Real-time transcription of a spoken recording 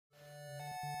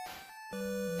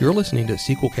You're listening to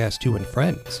Sequelcast 2 and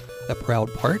Friends, a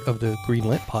proud part of the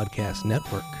Greenlit Podcast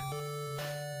Network.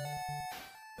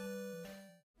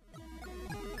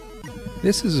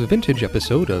 This is a vintage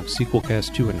episode of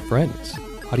Sequelcast 2 and Friends.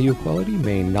 Audio quality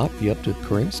may not be up to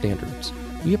current standards.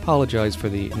 We apologize for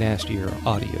the nastier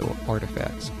audio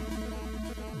artifacts.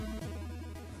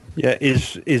 Yeah,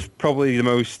 is probably the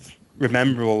most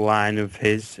memorable line of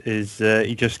his is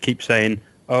he just keeps saying,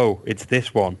 "Oh, it's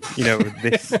this one," you know,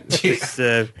 this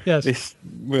Yes. this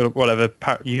whatever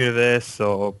universe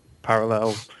or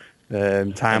parallel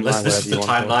timeline. Unless this is the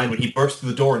timeline when he bursts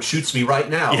through the door and shoots me right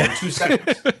now in 2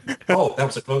 seconds. Oh, that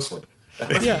was a close one.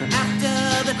 Yeah.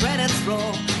 After the credits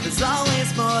roll, there's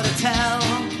always more to tell.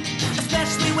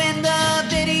 Especially when the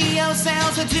video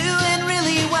sales are doing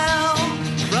really well.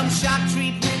 From Shock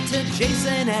Treatment to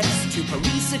Jason X to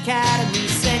Police Academy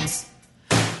 6.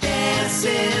 This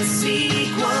is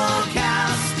Sequel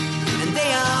Cast, and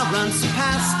they are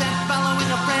unsurpassed at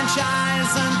following a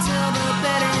franchise until the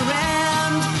bitter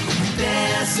end.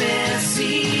 This is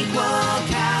Sequel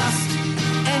Cast,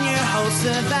 and your hosts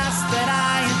have asked that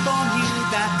I inform you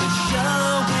that the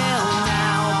show will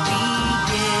now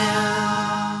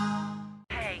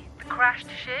begin. Hey, the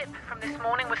crashed ship from this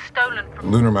morning was stolen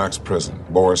from... Lunar Max prison,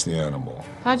 Boris the animal.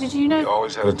 How did you He know?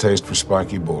 always had a taste for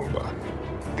spiky boulevard.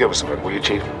 Give us a bit, will you,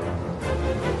 Chief?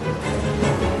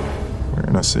 We're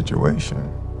in a situation.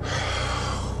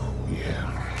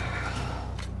 Yeah.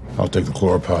 I'll take the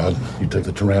chloropod, you take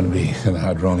the Tyranny and the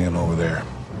hydronium over there.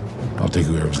 I'll take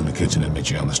whoever's in the kitchen and meet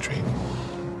you on the street.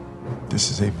 This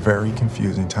is a very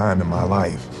confusing time in my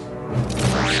life.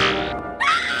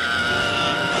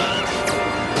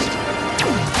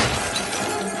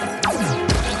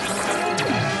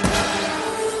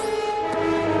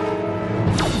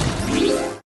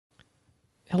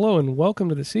 Hello and welcome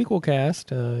to the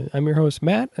Sequelcast. I'm your host,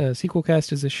 Matt.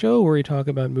 Sequelcast is a show where we talk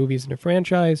about movies in a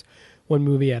franchise, one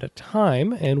movie at a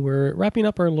time, and we're wrapping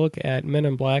up our look at Men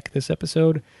in Black this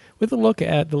episode with a look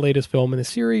at the latest film in the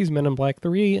series, Men in Black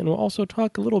 3, and we'll also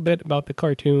talk a little bit about the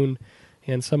cartoon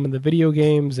and some of the video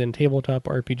games and tabletop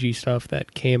RPG stuff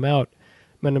that came out.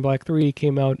 Men in Black 3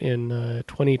 came out in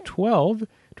 2012,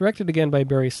 directed again by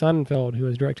Barry Sonnenfeld, who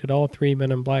has directed all three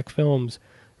Men in Black films,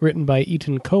 written by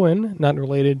Ethan Coen, not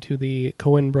related to the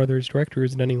Coen brothers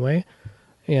directors in any way,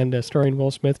 and starring Will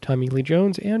Smith, Tommy Lee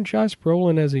Jones, and Josh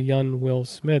Brolin as a young Will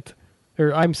Smith.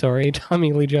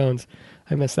 Tommy Lee Jones.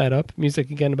 I messed that up.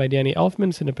 Music again by Danny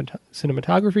Elfman,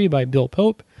 cinematography by Bill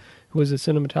Pope, who was a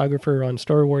cinematographer on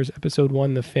Star Wars Episode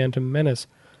 1, The Phantom Menace.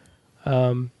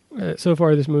 So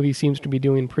far, this movie seems to be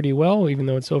doing pretty well, even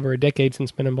though it's over a decade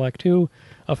since Men in Black 2.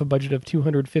 Off a budget of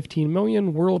 $215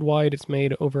 million, worldwide it's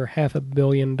made over $500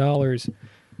 million.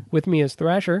 With me is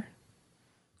Thrasher.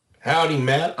 Howdy,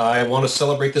 Matt. I want to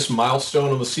celebrate this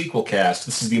milestone on the sequel cast.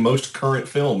 This is the most current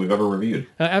film we've ever reviewed.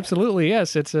 Absolutely,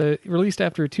 yes. It's released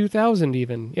after 2000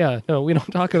 even. Yeah, no, we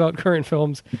don't talk about current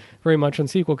films very much on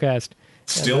Sequelcast.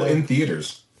 Still in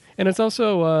theaters. And it's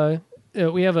also...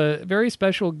 we have a very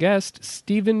special guest,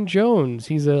 Stephen Jones.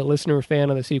 He's a listener fan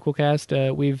of the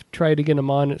Sequelcast. We've tried to get him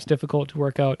on. It's difficult to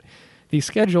work out the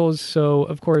schedules. So,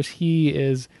 of course, he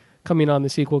is coming on the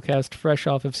Sequelcast fresh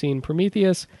off of seeing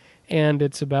Prometheus. And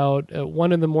it's about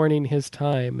 1 a.m. his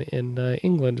time in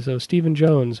England. So, Stephen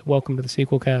Jones, welcome to the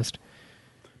Sequelcast.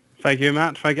 Thank you,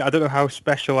 Matt. Thank you. I don't know how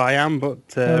special I am,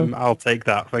 but I'll take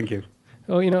that. Thank you.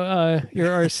 Well,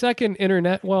 you're our second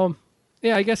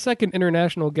second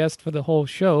international guest for the whole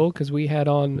show, because we had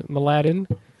on Mladen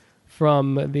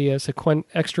from the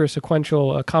extra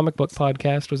sequential comic book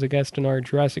podcast, was a guest in our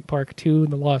Jurassic Park 2,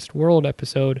 The Lost World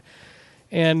episode.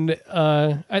 And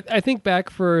I think back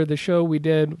for the show we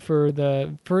did for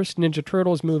the first Ninja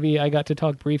Turtles movie, I got to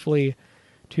talk briefly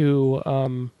to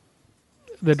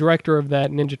the director of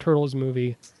that Ninja Turtles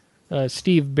movie,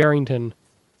 Steve Barrington,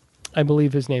 I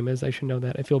believe his name is. I should know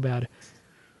that. I feel bad.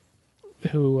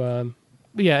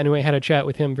 Anyway, had a chat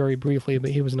with him very briefly, but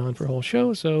he wasn't on for a whole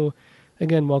show. So,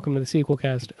 again, welcome to the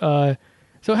Sequelcast.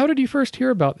 So how did you first hear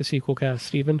about the Sequelcast,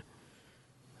 Stephen?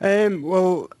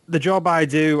 Well, the job I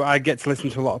do, I get to listen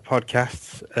to a lot of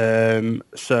podcasts.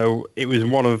 So it was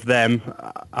one of them.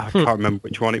 I can't remember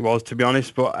which one it was, to be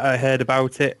honest, but I heard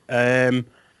about it. I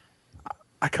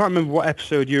can't remember what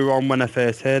episode you were on when I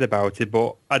first heard about it,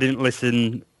 but I didn't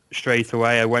listen straight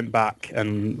away. I went back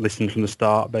and listened from the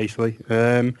start, basically.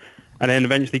 And then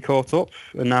eventually caught up,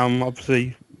 and now I'm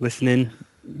obviously listening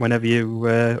whenever you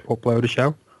upload a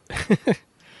show.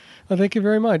 Well, thank you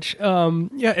very much.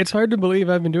 It's hard to believe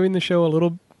I've been doing the show a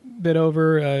little bit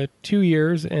over 2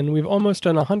 years, and we've almost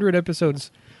done 100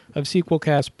 episodes of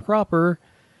Sequelcast proper,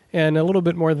 and a little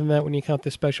bit more than that when you count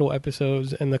the special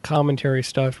episodes and the commentary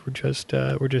stuff. We're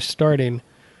just starting.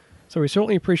 So we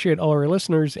certainly appreciate all our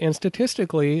listeners, and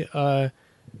statistically, the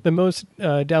most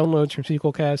downloads from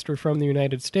Sequelcast are from the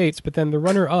United States, but then the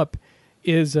runner-up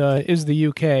is the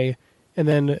UK, and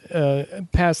then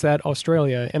past that,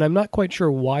 Australia. And I'm not quite sure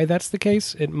why that's the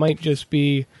case. It might just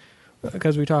be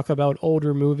because we talk about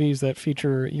older movies that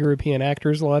feature European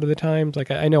actors a lot of the times.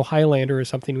 Like I know Highlander is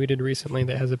something we did recently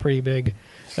that has a pretty big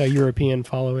European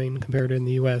following compared to in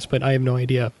the US, but I have no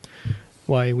idea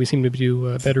why we seem to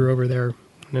do better over there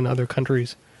in other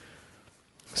countries.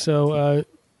 So,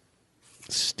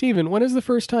 Steven, when is the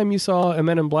first time you saw a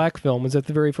Men in Black film? Was it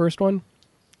the very first one?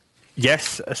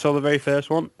 Yes, I saw the very first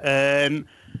one. I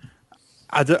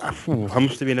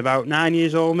must have been about 9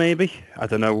 years old, maybe. I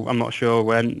don't know. I'm not sure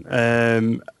when.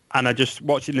 And I just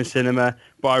watched it in the cinema,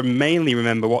 but I mainly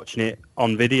remember watching it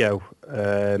on video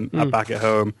back at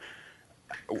home.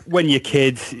 When you're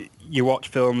kids, you watch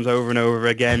films over and over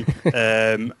again,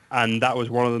 and that was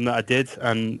one of them that I did,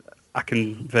 and I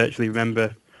can virtually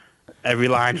remember every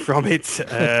line from it.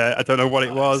 I don't know what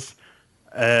it was.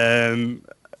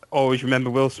 Always remember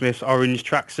Will Smith's orange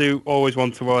tracksuit. Always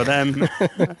wanted to wear them.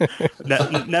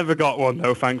 Never got one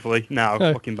though, thankfully. Now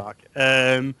looking back,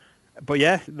 but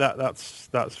yeah, that's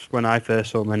when I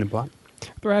first saw Men in Black.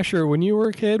 Thrasher, when you were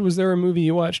a kid, was there a movie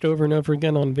you watched over and over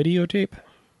again on videotape?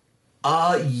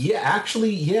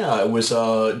 Yeah, it was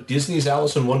Disney's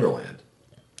Alice in Wonderland.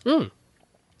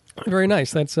 Very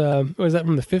nice. That's was that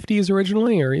from the 50s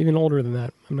originally, or even older than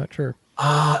that? I'm not sure.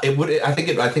 I think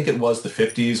it was the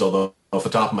 50s, although off the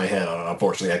top of my head,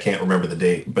 unfortunately, I can't remember the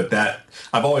date. But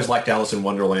I've always liked Alice in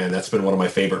Wonderland. That's been one of my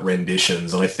favorite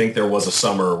renditions. And I think there was a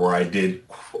summer where I did,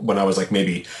 when I was like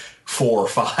maybe 4 or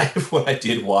 5, when I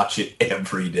did watch it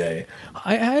every day.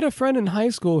 I had a friend in high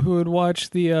school who would watch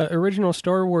the original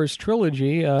Star Wars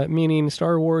trilogy, meaning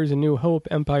Star Wars: A New Hope,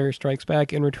 Empire Strikes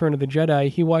Back, and Return of the Jedi.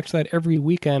 He watched that every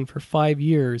weekend for 5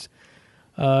 years.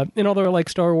 And although I like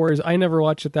Star Wars, I never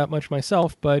watched it that much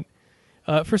myself. But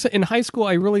in high school,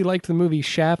 I really liked the movie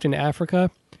Shaft in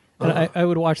Africa. And I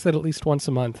would watch that at least once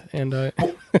a month. And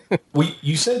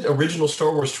you said original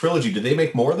Star Wars trilogy. Did they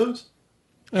make more of those?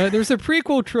 There's a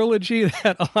prequel trilogy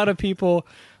that a lot of people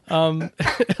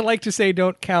like to say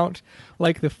don't count,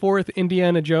 like the 4th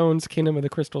Indiana Jones, Kingdom of the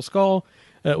Crystal Skull,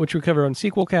 which we cover on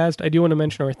Sequelcast. I do want to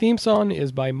mention our theme song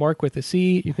is by Mark with a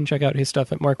C. You can check out his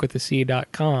stuff at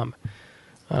markwithac.com.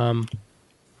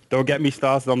 Don't get me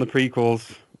started on the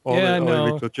prequels.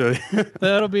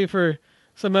 That'll be for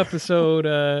some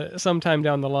episode sometime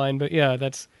down the line. But yeah,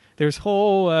 there's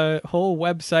whole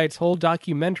websites, whole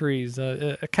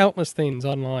documentaries, countless things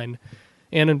online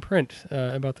and in print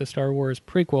about the Star Wars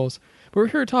prequels. But we're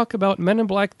here to talk about Men in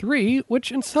Black 3,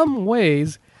 which in some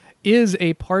ways is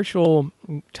a partial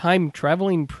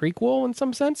time-traveling prequel in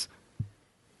some sense.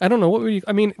 I don't know, what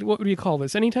would you call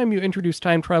this? Anytime you introduce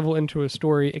time travel into a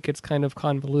story, it gets kind of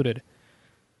convoluted.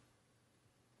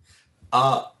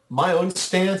 My own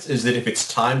stance is that if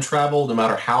it's time travel, no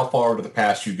matter how far to the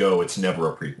past you go, it's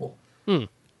never a prequel.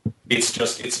 It's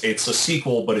just, it's a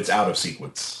sequel, but it's out of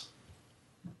sequence.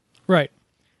 Right.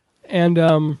 And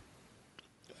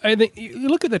I think you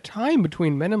look at the time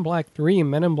between Men in Black 3 and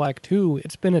Men in Black 2,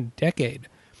 it's been a decade.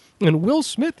 And Will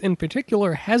Smith in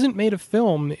particular hasn't made a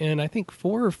film in, I think,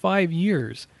 4 or 5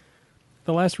 years.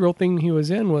 The last real thing he was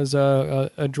in was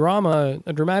a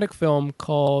dramatic film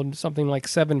called something like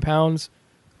 7 Pounds.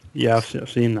 Yeah, I've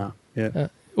seen that. Yeah.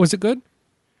 Was it good?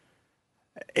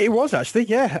 It was actually,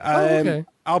 yeah. Okay.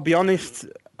 I'll be honest,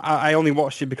 I only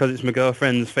watched it because it's my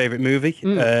girlfriend's favourite movie.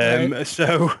 Right.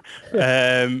 So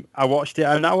I watched it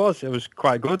and it was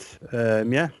quite good.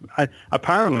 Yeah.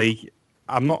 Apparently,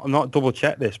 I'm not double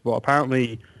checked this, but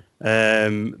apparently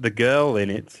the girl in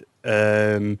it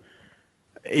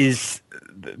is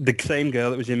the same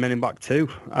girl that was in Men in Black 2,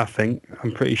 I think.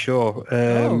 I'm pretty sure.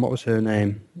 What was her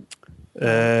name?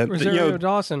 Rosario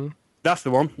Dawson. That's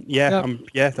the one. Yeah,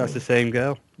 Yep. That's the same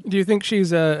girl. Do you think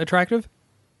she's attractive?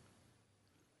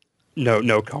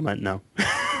 No comment, no.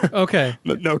 Okay.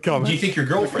 No comment. Do you think your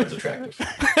girlfriend's attractive?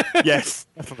 Yes,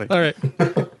 definitely. All right.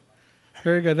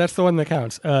 Very good. That's the one that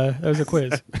counts. That was a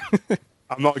quiz.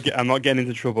 I'm not getting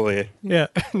into trouble here. Yeah.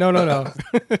 No.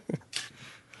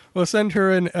 We'll send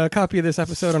her a copy of this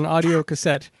episode on audio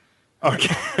cassette.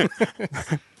 Okay.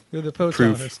 Through the post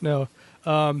office. No.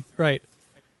 Right.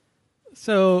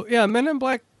 So, yeah, Men in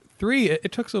Black 3,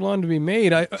 it took so long to be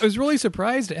made. I was really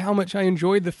surprised at how much I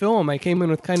enjoyed the film. I came in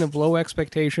with kind of low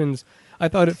expectations. I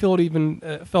thought it felt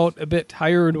a bit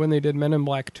tired when they did Men in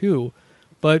Black 2.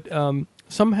 But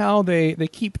somehow they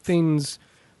keep things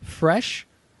fresh.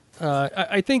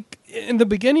 I think in the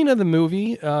beginning of the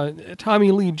movie,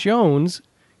 Tommy Lee Jones,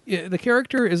 the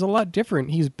character is a lot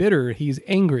different. He's bitter. He's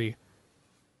angry.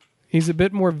 He's a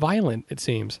bit more violent, it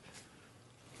seems.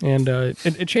 And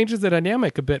it changes the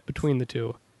dynamic a bit between the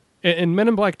two. In Men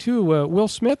in Black 2, Will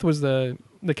Smith was the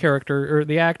character, or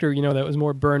the actor, that was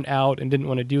more burnt out and didn't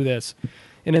want to do this.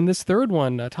 And in this third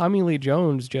one, Tommy Lee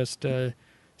Jones just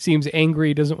seems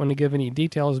angry, doesn't want to give any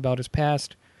details about his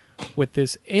past, with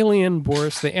this alien,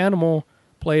 Boris the Animal,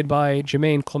 played by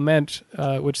Jermaine Clement,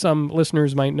 which some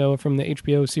listeners might know from the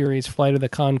HBO series Flight of the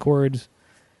Conchords.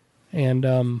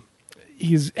 And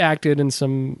he's acted in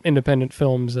some independent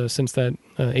films since that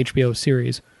HBO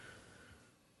series.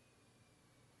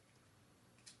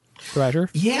 Roger?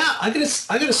 Yeah, I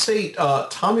gotta say,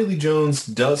 Tommy Lee Jones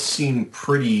does seem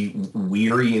pretty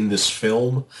weary in this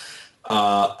film.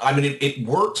 It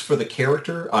works for the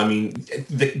character. I mean,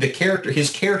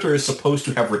 his character is supposed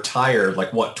to have retired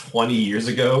 20 years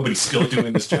ago, but he's still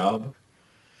doing this job.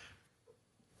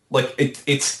 I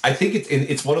think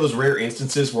it's one of those rare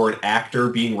instances where an actor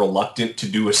being reluctant to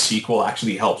do a sequel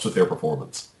actually helps with their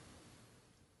performance.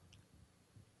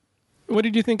 What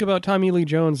did you think about Tommy Lee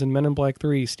Jones in Men in Black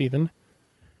 3, Stephen?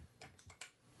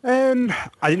 I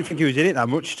didn't think he was in it that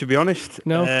much, to be honest.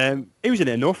 No? He was in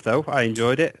it enough, though. I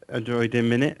enjoyed it. I enjoyed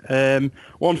him in it.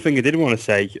 One thing I did want to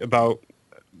say about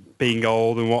being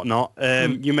old and whatnot,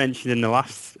 you mentioned in the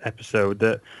last episode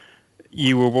that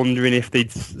you were wondering if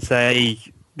they'd say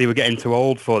they were getting too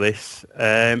old for this,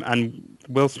 and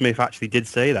Will Smith actually did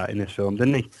say that in this film,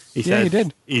 didn't he? He he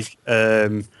did. He's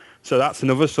so that's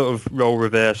another sort of role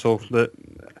reversal that,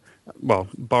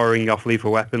 borrowing off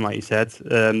Lethal Weapon, like you said,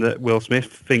 that Will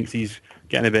Smith thinks he's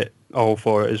getting a bit old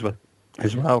for it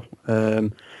as well.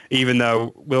 Even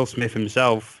though Will Smith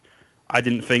himself, I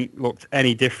didn't think looked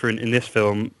any different in this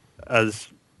film as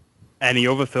any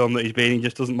other film that he's been in. He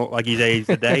just doesn't look like he's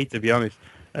aged a day, to be honest.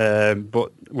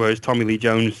 But whereas Tommy Lee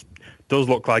Jones does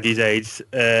look like he's aged,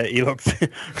 he looked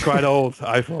quite old,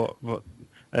 I thought. But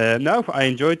no, I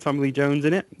enjoyed Tommy Lee Jones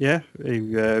in it. Yeah, he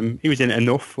was in it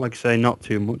enough. Like I say, not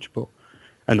too much, but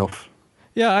enough.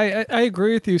 Yeah, I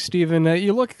agree with you, Stephen.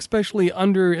 You look especially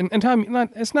under, and Tommy.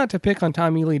 It's not to pick on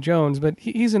Tommy Lee Jones, but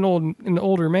he's an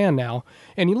older man now,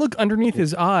 and you look underneath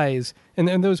his eyes,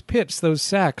 and those pits, those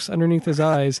sacs underneath his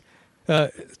eyes,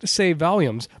 say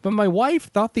volumes. But my wife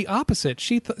thought the opposite.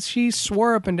 She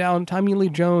swore up and down Tommy Lee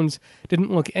Jones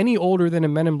didn't look any older than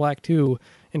in Men in Black 2.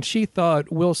 And she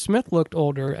thought Will Smith looked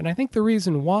older, and I think the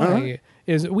reason why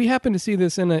is we happened to see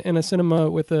this in a cinema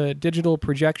with a digital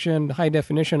projection, high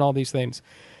definition, all these things.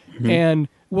 Mm-hmm. And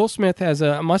Will Smith has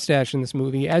a mustache in this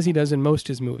movie, as he does in most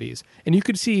his movies, and you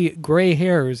could see gray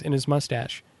hairs in his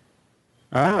mustache.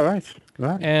 Ah, right.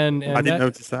 And I didn't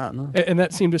notice that. No. And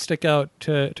that seemed to stick out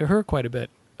to her quite a bit.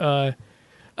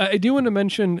 I do want to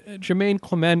mention Jermaine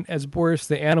Clement as Boris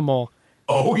the Animal.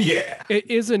 Oh, yeah. It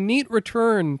is a neat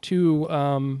return to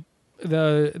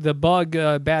the bug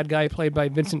bad guy played by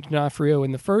Vincent D'Onofrio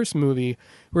in the first movie,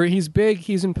 where he's big,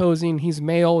 he's imposing, he's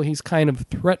male, he's kind of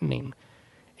threatening.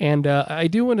 And I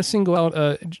do want to single out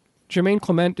Jermaine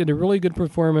Clement did a really good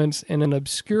performance in an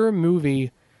obscure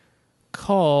movie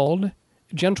called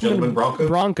Gentlemen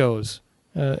Broncos.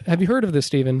 Have you heard of this,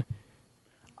 Stephen?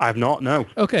 I've not, no.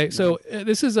 Okay, so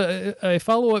this is a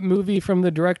follow-up movie from the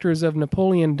directors of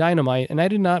Napoleon Dynamite, and I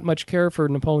did not much care for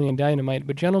Napoleon Dynamite,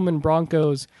 but Gentlemen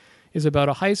Broncos is about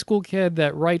a high school kid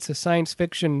that writes a science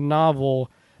fiction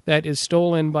novel that is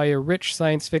stolen by a rich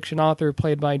science fiction author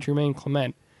played by Jermaine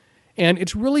Clement. And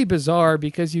it's really bizarre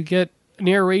because you get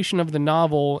narration of the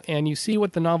novel, and you see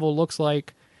what the novel looks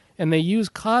like, and they use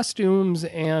costumes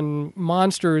and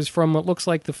monsters from what looks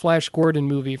like the Flash Gordon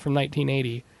movie from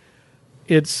 1980.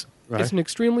 It's an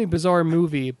extremely bizarre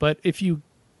movie, but if you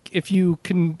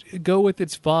can go with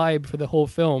its vibe for the whole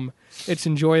film, it's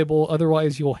enjoyable.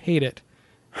 Otherwise, you'll hate it.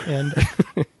 And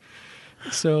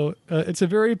so it's a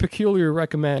very peculiar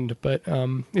recommend. But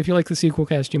if you like the sequel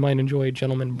cast, you might enjoy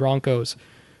Gentlemen Broncos.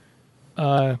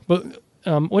 But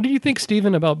what did you think,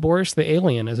 Stephen, about Boris the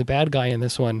Alien as a bad guy in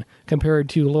this one compared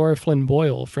to Laura Flynn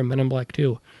Boyle from Men in Black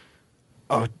 2?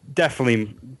 Oh,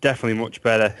 definitely much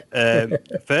better.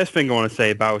 First thing I want to say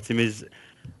about him is,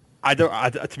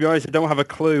 to be honest, I don't have a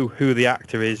clue who the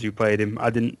actor is who played him. I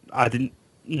didn't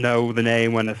know the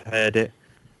name when I heard it,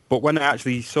 but when I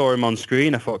actually saw him on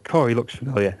screen, I thought, "Oh, he looks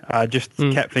familiar." I just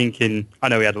kept thinking. I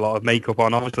know he had a lot of makeup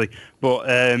on, obviously, but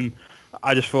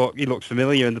I just thought he looks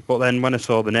familiar. But then when I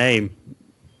saw the name,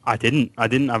 I didn't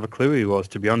have a clue who he was,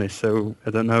 to be honest. So I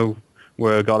don't know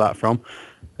where I got that from.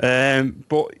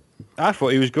 But I thought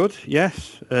he was good.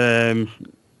 Yes,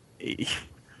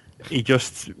 he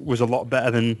just was a lot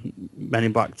better than Men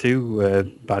in Black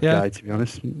 2 bad guy, to be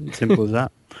honest. Simple as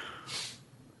that.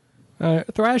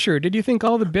 Thrasher, did you think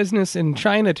all the business in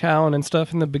Chinatown and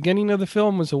stuff in the beginning of the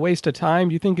film was a waste of time?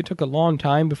 Do you think it took a long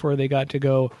time before they got to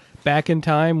go back in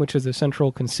time, which is the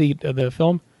central conceit of the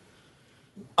film?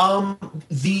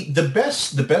 The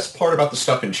best part about the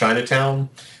stuff in Chinatown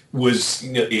was,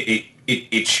 you know,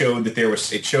 it showed that there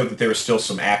was still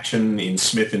some action in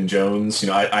Smith and Jones. You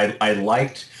know, I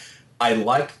liked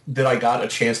that I got a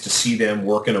chance to see them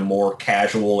work in a more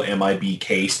casual MIB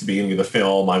case at the beginning of the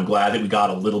film. I'm glad that we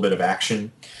got a little bit of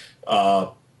action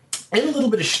and a little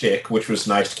bit of shtick, which was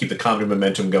nice to keep the comedy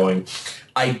momentum going.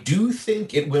 I do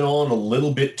think it went on a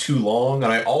little bit too long,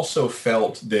 and I also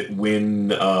felt that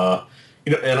when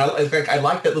and I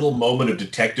like that little moment of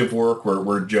detective work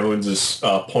where Jones is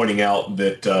pointing out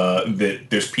that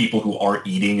there's people who aren't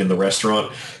eating in the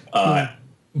restaurant.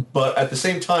 But at the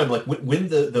same time, like when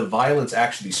the violence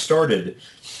actually started,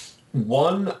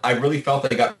 one, I really felt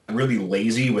they got really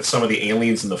lazy with some of the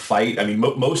aliens in the fight. I mean,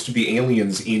 most of the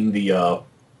aliens in the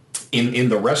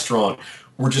restaurant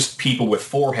were just people with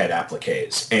forehead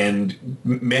appliques, and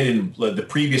the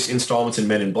previous installments in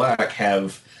Men in Black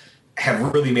have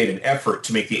really made an effort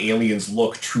to make the aliens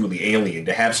look truly alien.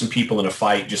 To have some people in a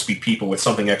fight just be people with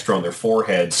something extra on their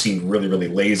forehead seemed really, really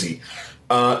lazy.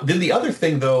 Then the other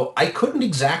thing, though, I couldn't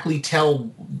exactly tell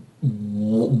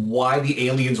why the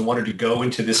aliens wanted to go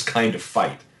into this kind of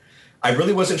fight. I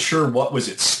really wasn't sure what was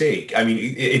at stake. I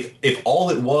mean, if all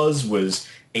it was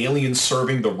aliens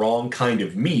serving the wrong kind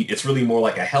of meat, it's really more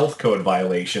like a health code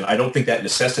violation. I don't think that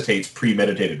necessitates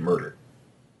premeditated murder.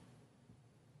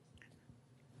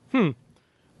 Can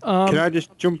I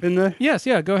just jump in there? Yes,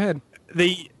 yeah, go ahead.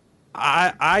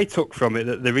 I took from it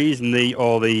that the reason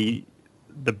the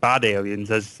bad aliens,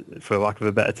 as for lack of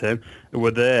a better term, were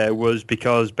there was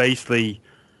because basically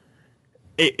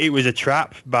it was a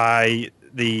trap by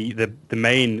the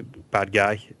main bad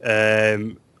guy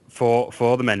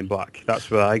for the Men in Black. That's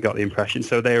where I got the impression.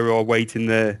 So they were all waiting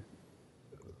there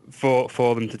for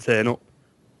them to turn up.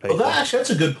 Well, that's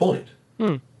a good point.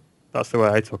 That's the way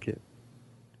I took it.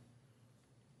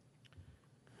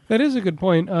 That is a good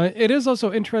point. It is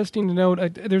also interesting to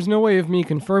note, there's no way of me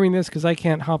confirming this because I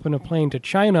can't hop on a plane to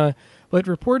China, but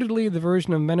reportedly the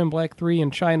version of Men in Black 3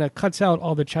 in China cuts out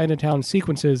all the Chinatown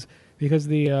sequences because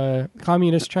the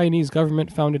communist Chinese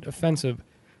government found it offensive.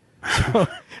 So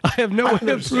I have no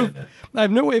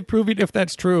way of proving if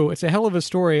that's true. It's a hell of a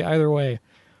story either way.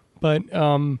 But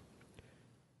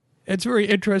it's very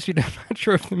interesting. I'm not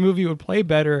sure if the movie would play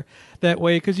better that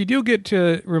way, because you do get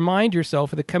to remind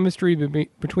yourself of the chemistry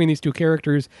between these two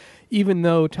characters, even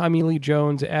though Tommy Lee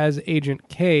Jones as Agent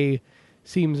K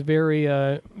seems very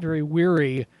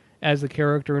weary as the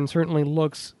character and certainly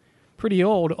looks pretty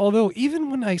old. Although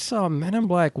even when I saw Men in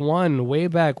Black 1 way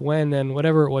back when, and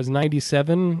whatever it was,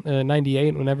 97,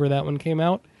 98, whenever that one came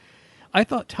out, I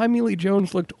thought Tommy Lee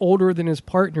Jones looked older than his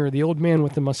partner, the old man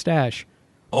with the mustache.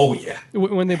 Oh, yeah.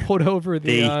 When they pulled over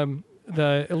the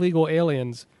illegal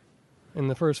aliens in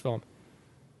the first film.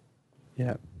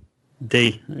 Yeah.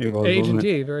 D. Agent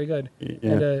D, very good. Yeah.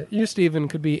 And you, Stephen,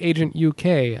 could be Agent UK,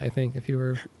 I think, if you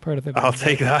were part of the... I'll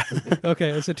take that. Okay,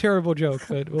 it's a terrible joke,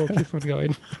 but we'll keep it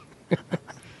going.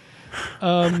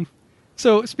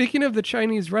 So, speaking of the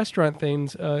Chinese restaurant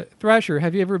things, Thrasher,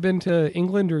 have you ever been to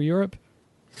England or Europe?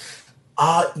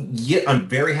 Yeah, I'm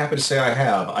very happy to say I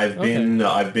have. I've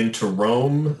been to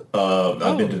Rome.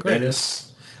 I've been to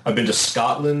Venice. I've been to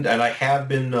Scotland, and I have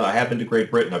been to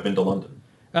Great Britain. I've been to London.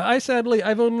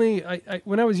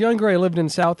 When I was younger, I lived in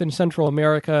South and Central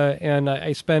America, and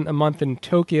I spent a month in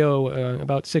Tokyo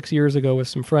about 6 years ago with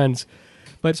some friends.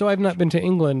 But so I've not been to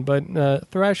England.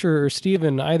 But Thrasher or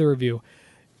Steven, either of you,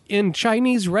 in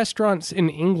Chinese restaurants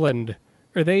in England,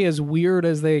 are they as weird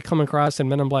as they come across in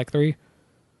Men in Black 3?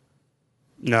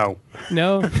 No.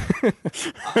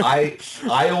 I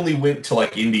only went to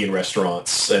like Indian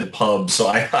restaurants and pubs, so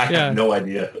I have no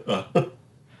idea.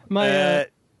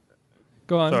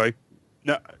 Go on. Sorry.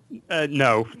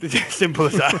 No. Simple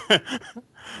as that.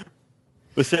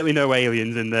 There's certainly no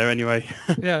aliens in there anyway.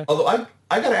 Yeah. Although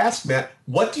I gotta ask, Matt,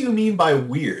 what do you mean by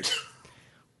weird?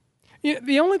 Yeah,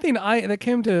 the only thing that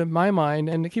came to my mind,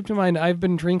 and to keep in mind, I've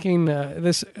been drinking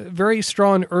this very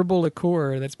strong herbal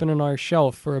liqueur that's been on our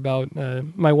shelf for about,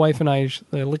 my wife and I's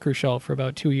liquor shelf for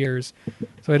about 2 years.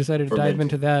 So I decided to dive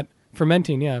into that.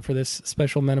 Fermenting, for this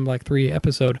special Men in Black 3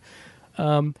 episode.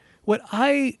 What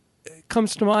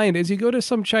comes to mind is you go to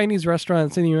some Chinese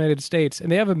restaurants in the United States,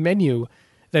 and they have a menu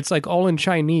that's like all in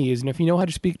Chinese. And if you know how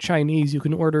to speak Chinese, you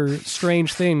can order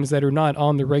strange things that are not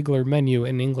on the regular menu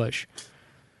in English.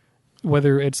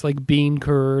 whether it's like bean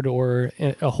curd or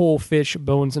a whole fish,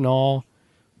 bones and all,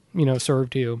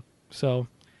 served to you. So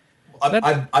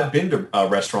I've been to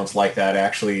restaurants like that,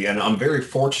 actually, and I'm very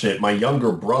fortunate. My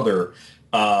younger brother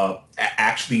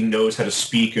actually knows how to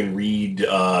speak and read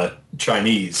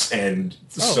Chinese, and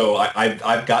so I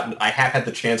have had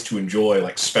the chance to enjoy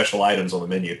like special items on the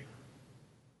menu.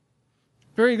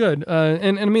 Very good.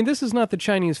 And I mean, this is not the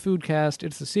Chinese food cast;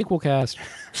 it's the sequel cast.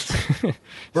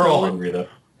 We're all hungry, though.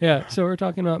 Yeah, so we're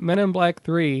talking about Men in Black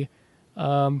 3.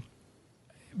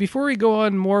 Before we go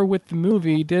on more with the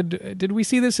movie, did we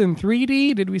see this in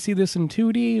 3D? Did we see this in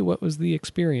 2D? What was the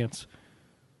experience?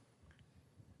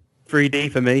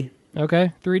 3D for me.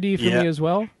 Okay, 3D for me as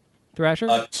well. Thrasher?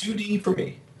 2D for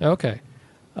me. Okay.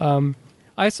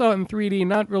 I saw it in 3D,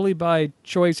 not really by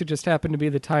choice. It just happened to be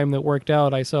the time that worked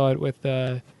out. I saw it with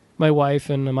my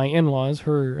wife and my in-laws,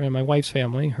 my wife's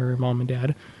family, her mom and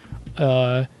dad.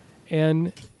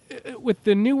 And with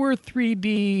the newer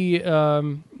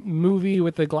 3D movie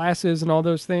with the glasses and all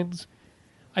those things,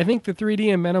 I think the 3D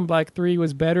in Men in Black 3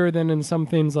 was better than in some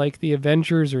things like the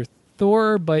Avengers or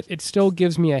Thor, but it still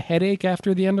gives me a headache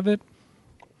after the end of it.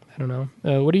 I don't know.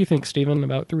 What do you think, Stephen,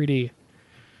 about 3D?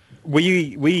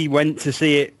 We went to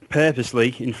see it purposely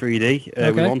in 3D.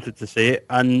 Okay. We wanted to see it,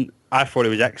 and I thought it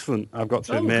was excellent. I've got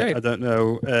to admit, great. I don't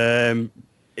know.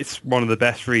 It's one of the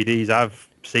best 3Ds I've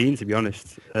seen, to be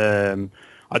honest.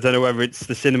 I don't know whether it's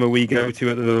the cinema we go to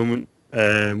at the moment,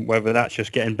 whether that's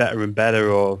just getting better and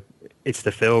better, or it's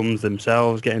the films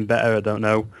themselves getting better. I don't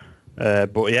know.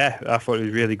 But yeah, I thought it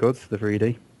was really good, the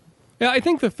 3D. Yeah, I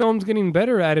think the film's getting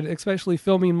better at it, especially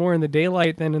filming more in the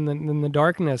daylight than in the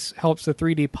darkness helps the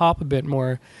 3D pop a bit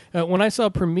more. When I saw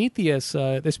Prometheus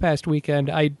this past weekend,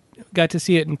 I got to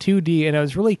see it in 2D, and I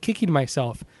was really kicking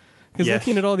myself. Because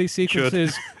looking at all these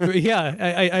sequences,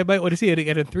 I might want to see it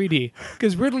again in 3D.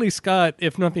 Because Ridley Scott,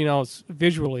 if nothing else,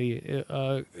 visually,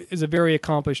 is a very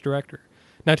accomplished director.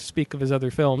 Not to speak of his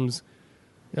other films,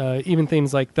 even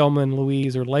things like Thelma and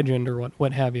Louise or Legend or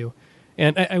what have you.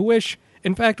 And I wish,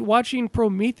 in fact, watching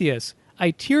Prometheus,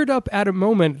 I teared up at a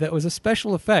moment that was a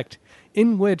special effect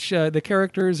in which the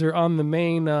characters are on the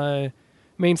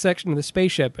main section of the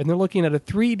spaceship, and they're looking at a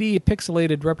 3D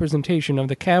pixelated representation of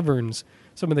the caverns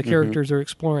some of the characters are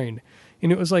exploring.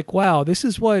 And it was like, wow, this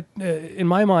is what, in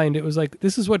my mind, it was like,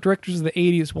 this is what directors of the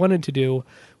 80s wanted to do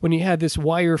when you had this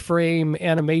wireframe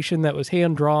animation that was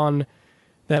hand-drawn,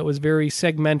 that was very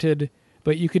segmented,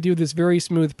 but you could do this very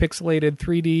smooth pixelated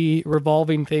 3D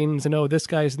revolving things, and this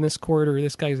guy's in this corridor,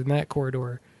 this guy's in that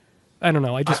corridor. I don't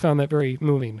know, I just found that very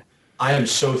moving. I am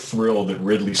so thrilled that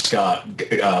Ridley Scott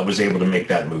was able to make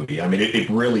that movie. I mean, it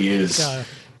really is...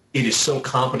 It is so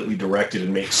competently directed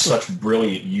and makes such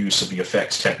brilliant use of the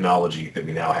effects technology that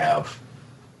we now have.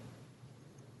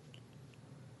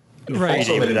 Right.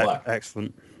 Also Men in Black.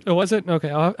 Excellent. Oh, was it? Okay,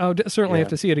 I'll certainly have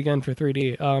to see it again for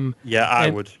 3D. Yeah, I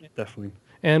would, definitely.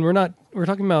 And we're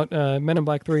talking about Men in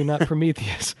Black 3, not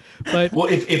Prometheus. But well,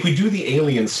 if we do the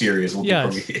Alien series, we'll do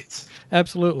Prometheus.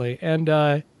 Absolutely. And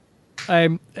I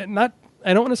don't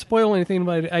want to spoil anything,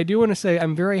 but I do want to say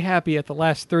I'm very happy at the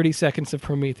last 30 seconds of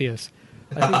Prometheus.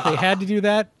 I think they had to do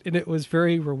that, and it was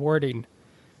very rewarding,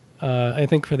 I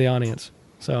think, for the audience.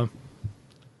 So,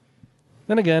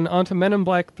 then again, on to Men in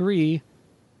Black 3.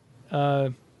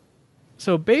 So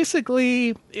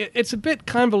basically, it's a bit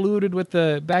convoluted with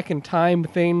the back in time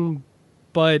thing,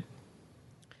 but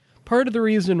part of the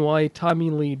reason why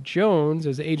Tommy Lee Jones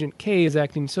as Agent K is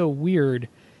acting so weird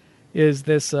is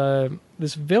this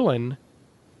villain,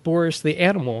 Boris the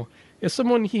Animal, is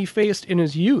someone he faced in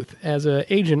his youth as an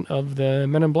agent of the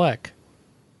Men in Black.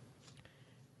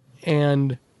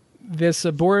 And this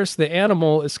Boris the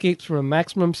Animal escapes from a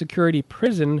maximum security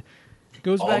prison,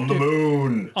 goes back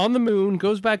to on the moon,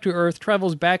 goes back to Earth,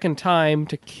 travels back in time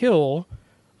to kill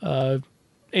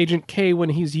Agent K when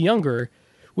he's younger,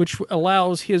 which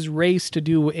allows his race to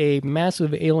do a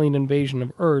massive alien invasion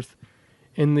of Earth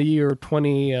in the year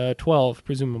 2012,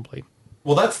 presumably.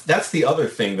 Well, that's the other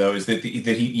thing, though, is that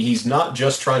he's not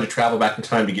just trying to travel back in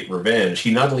time to get revenge.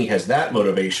 He not only has that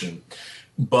motivation,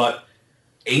 but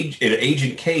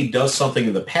Agent K does something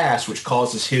in the past which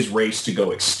causes his race to go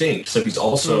extinct. So he's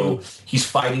also he's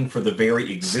fighting for the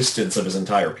very existence of his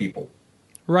entire people.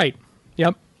 Right.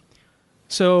 Yep.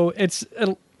 So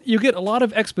you get a lot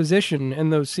of exposition in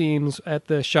those scenes at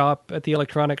the shop, at the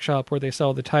electronic shop where they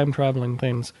sell the time traveling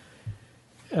things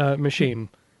machine,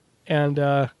 and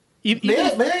may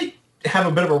I have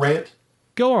a bit of a rant?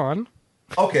 Go on.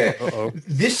 Okay.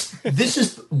 This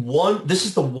is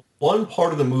the one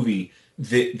part of the movie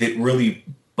that really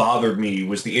bothered me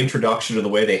was the introduction of the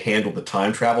way they handled the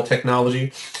time travel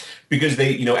technology. because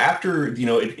they, after,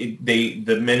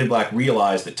 the Men in Black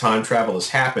realize that time travel has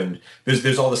happened,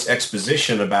 there's all this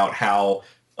exposition about how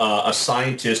a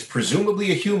scientist,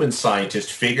 presumably a human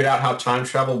scientist, figured out how time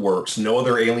travel works. No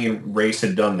other alien race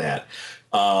had done that.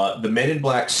 The Men in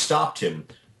Black stopped him.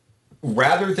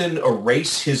 Rather than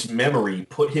erase his memory,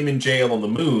 put him in jail on the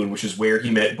moon, which is where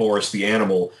he met Boris the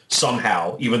animal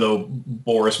somehow, even though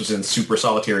Boris was in super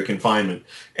solitary confinement,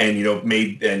 and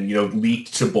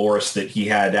leaked to Boris that he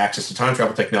had access to time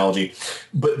travel technology.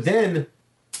 But then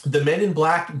the Men in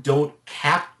Black don't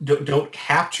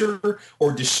capture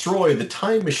or destroy the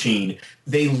time machine.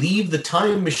 They leave the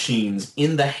time machines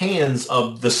in the hands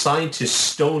of the scientist's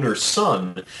stoner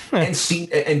son, and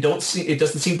it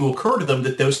doesn't seem to occur to them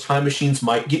that those time machines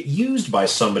might get used by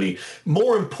somebody.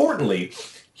 More importantly,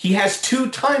 he has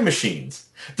 2 time machines.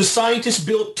 The scientist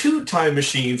built 2 time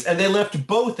machines, and they left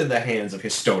both in the hands of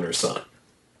his stoner son.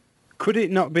 Could it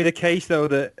not be the case, though,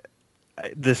 that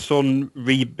the son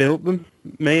rebuilt them,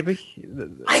 maybe?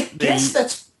 I guess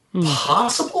that's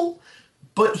possible,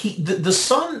 but the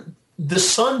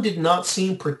son did not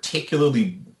seem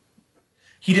particularly...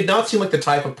 He did not seem like the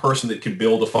type of person that could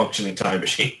build a functioning time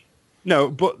machine.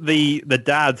 No, but the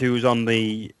dad who was on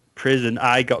the prison,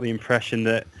 I got the impression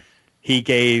that he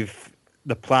gave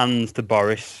the plans to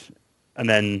Boris, and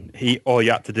then all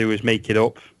you had to do was make it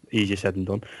up. Easier said than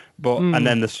done. But and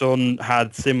then the son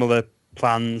had similar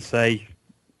plans, say,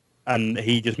 and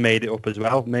he just made it up as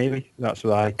well. Maybe that's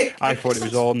what I thought it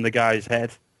was all in the guy's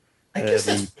head. I guess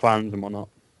the plans and whatnot.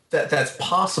 That's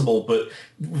possible, but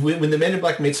when the Men in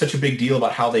Black made such a big deal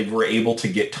about how they were able to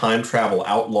get time travel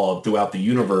outlawed throughout the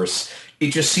universe,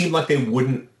 it just seemed like they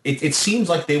wouldn't. It seems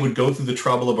like they would go through the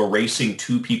trouble of erasing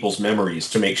 2 people's memories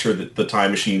to make sure that the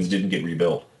time machines didn't get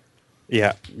rebuilt.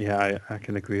 Yeah, I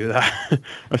can agree with that.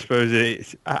 I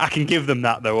suppose I can give them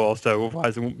that though. Also,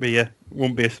 otherwise it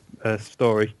won't be a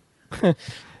story.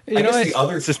 The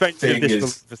other suspension thing of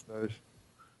disbelief is those.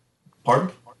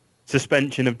 Pardon?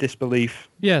 Suspension of disbelief.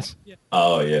 Yes.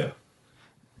 Oh yeah.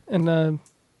 And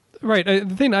right,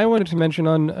 the thing I wanted to mention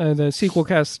on the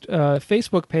Sequelcast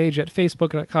Facebook page at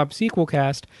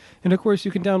facebook.com/Sequelcast, and of course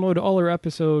you can download all our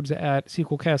episodes at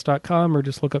sequelcast.com or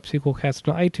just look up Sequelcast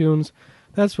on iTunes.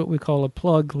 That's what we call a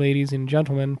plug, ladies and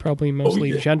gentlemen, probably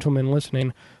mostly gentlemen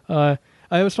listening.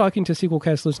 I was talking to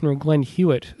Sequelcast listener Glenn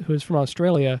Hewitt, who is from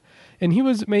Australia, and he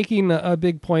was making a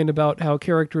big point about how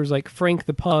characters like Frank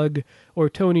the Pug or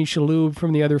Tony Shalhoub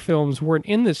from the other films weren't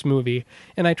in this movie.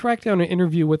 And I tracked down an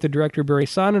interview with the director Barry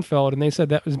Sonnenfeld, and they said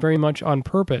that was very much on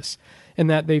purpose, and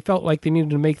that they felt like they needed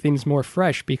to make things more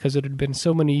fresh because it had been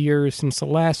so many years since the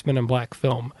last Men in Black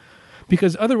film.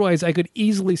 Because otherwise I could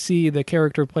easily see the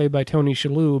character played by Tony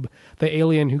Shalhoub, the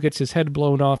alien who gets his head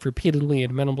blown off repeatedly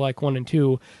in Men in Black 1 and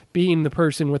 2, being the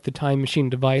person with the time machine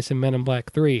device in Men in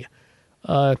Black 3.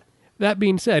 That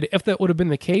being said, if that would have been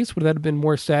the case, would that have been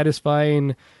more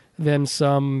satisfying than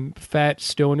some fat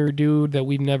stoner dude that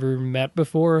we've never met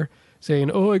before saying,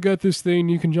 "Oh, I got this thing,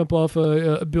 you can jump off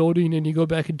a building and you go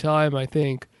back in time," I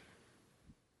think?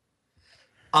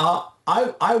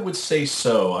 I would say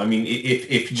so. I mean,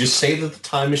 if you just say that the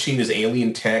time machine is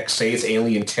alien tech, say it's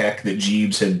alien tech that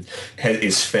Jeeves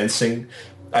is fencing,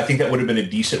 I think that would have been a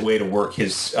decent way to work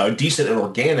decent and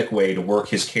organic way to work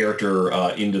his character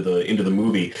into the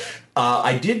movie.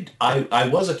 I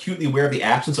was acutely aware of the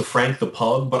absence of Frank the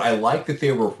Pug, but I like that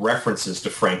there were references to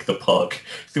Frank the Pug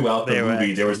throughout the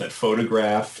movie. There was that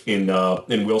photograph in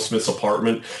Will Smith's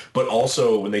apartment, but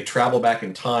also when they travel back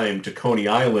in time to Coney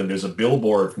Island, there's a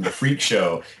billboard from the Freak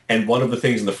Show, and one of the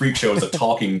things in the Freak Show is a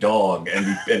talking dog, and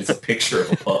it's a picture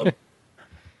of a pug.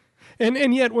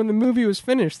 And yet, when the movie was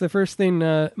finished, the first thing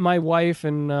my wife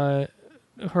and my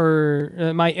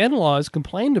in-laws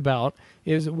complained about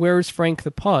is, "Where's Frank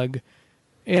the Pug?"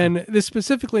 And this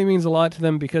specifically means a lot to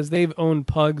them because they've owned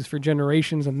pugs for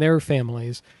generations in their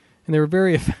families, and they were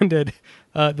very offended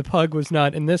the pug was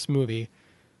not in this movie.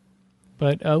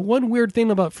 But one weird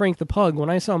thing about Frank the Pug, when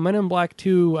I saw Men in Black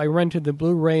 2, I rented the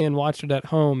Blu-ray and watched it at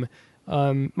home.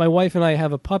 My wife and I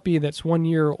have a puppy that's 1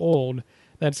 year old.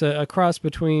 That's a cross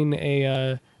between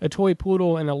a toy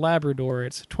poodle and a Labrador.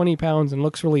 It's 20 pounds and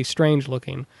looks really strange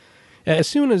looking. As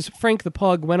soon as Frank the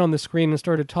Pug went on the screen and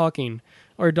started talking,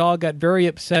 our dog got very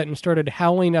upset and started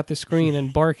howling at the screen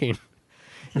and barking.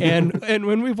 And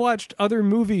when we've watched other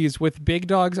movies with big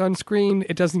dogs on screen,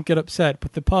 it doesn't get upset.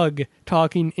 But the pug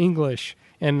talking English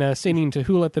and singing to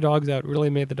Who Let the Dogs Out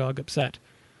really made the dog upset.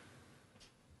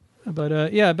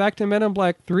 But yeah, back to Men in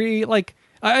Black 3. Like,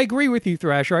 I agree with you,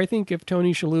 Thrasher. I think if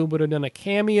Tony Shalhoub would have done a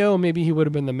cameo, maybe he would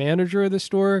have been the manager of the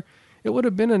store. it would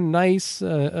have been a nice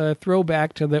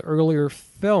throwback to the earlier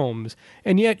films.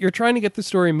 And yet you're trying to get the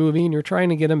story moving, and you're trying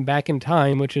to get him back in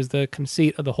time, which is the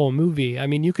conceit of the whole movie. I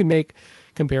mean, you can make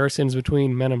comparisons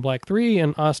between Men in Black 3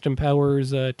 and Austin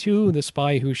Powers 2, The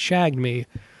Spy Who Shagged Me.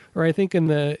 Or I think in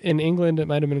England it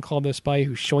might have been called The Spy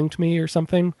Who Shoinked Me or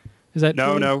something. Is that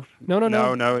true?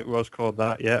 No, it was called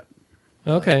that, yeah.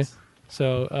 Okay.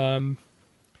 So, and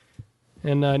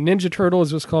Ninja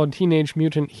Turtles was called Teenage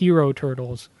Mutant Hero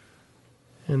Turtles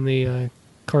in the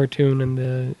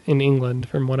cartoon in England,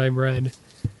 from what I've read.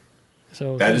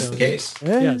 So that is the case.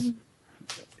 Yes.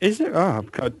 Is it? Oh,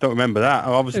 I don't remember that. I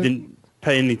obviously didn't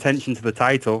pay any attention to the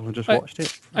title. I just watched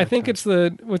it. I think it's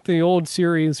with the old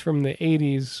series from the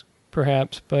 80s,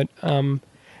 perhaps. But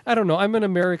I don't know. I'm an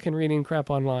American reading crap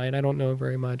online. I don't know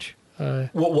very much.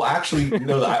 Well, actually,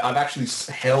 no. I've actually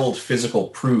held physical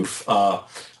proof.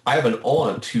 I have an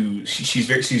aunt who she's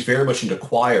very much into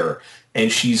choir,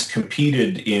 and she's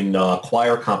competed in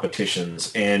choir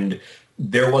competitions. And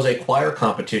there was a choir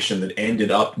competition that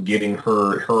ended up getting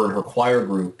her and her choir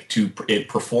group to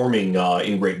performing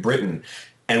in Great Britain.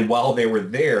 And while they were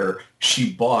there,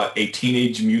 she bought a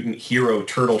Teenage Mutant Hero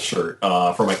Turtle shirt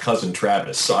for my cousin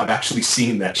Travis. So I've actually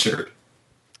seen that shirt.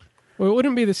 Well, it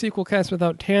wouldn't be the sequel cast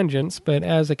without tangents, but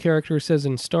as a character says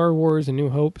in Star Wars A New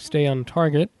Hope, stay on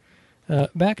target.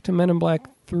 Back to Men in Black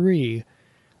 3.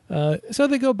 So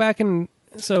they go back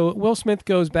so Will Smith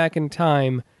goes back in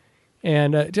time,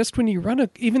 and just when you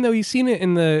even though I've seen it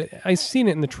in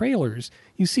the trailers,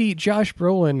 you see Josh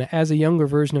Brolin as a younger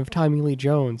version of Tommy Lee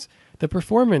Jones. The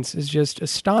performance is just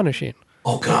astonishing.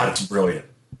 Oh God, it's brilliant.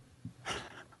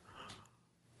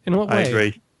 In what way? I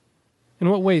agree. In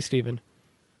what way, Stephen?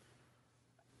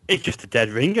 It's just a dead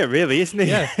ringer, really, isn't it?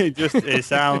 Yeah. It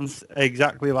sounds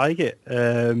exactly like it.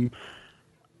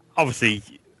 Obviously,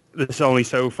 there's only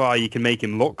so far you can make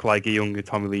him look like a younger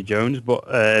Tommy Lee Jones, but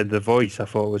the voice I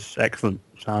thought was excellent.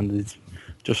 Sounded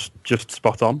just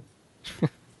spot on.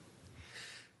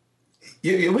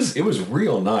 It was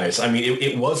real nice. I mean,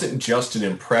 it wasn't just an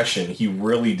impression. He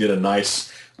really did a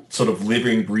nice sort of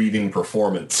living, breathing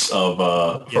performance of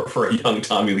for a young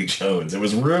Tommy Lee Jones. It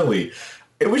was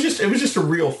just a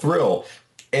real thrill.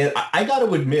 And I got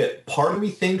to admit, part of me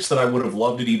thinks that I would have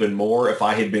loved it even more if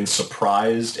I had been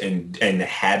surprised and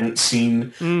hadn't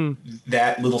seen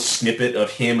that little snippet of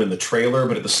him in the trailer.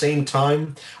 But at the same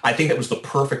time, I think that was the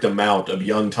perfect amount of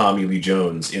young Tommy Lee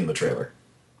Jones in the trailer.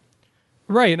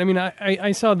 Right. I mean,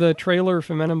 I saw the trailer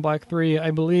for Men in Black 3,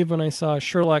 I believe, when I saw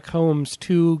Sherlock Holmes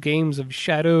 2 Games of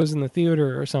Shadows in the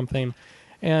theater or something.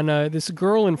 And this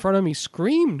girl in front of me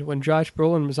screamed when Josh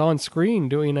Brolin was on screen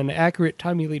doing an accurate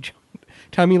Tommy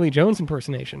Lee Jones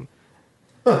impersonation.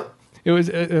 Huh. It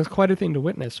was quite a thing to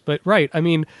witness. But right, I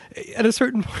mean, at a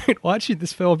certain point, watching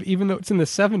this film, even though it's in the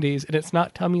 70s and it's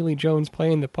not Tommy Lee Jones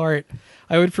playing the part,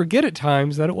 I would forget at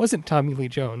times that it wasn't Tommy Lee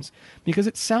Jones because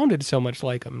it sounded so much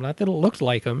like him. Not that it looked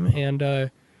like him.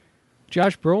 And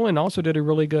Josh Brolin also did a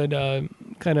really good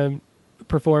kind of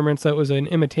performance that was an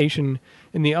imitation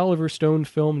in the Oliver Stone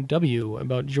film W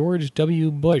about George W.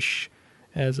 Bush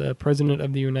as President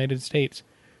of the United States,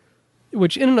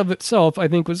 which in and of itself I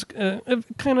think was a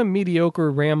kind of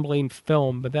mediocre, rambling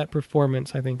film, but that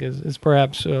performance I think is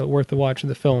perhaps worth the watch of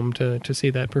the film to see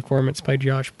that performance by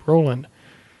Josh Brolin.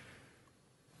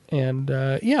 And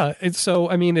so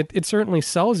I mean it certainly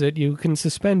sells it. You can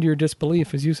suspend your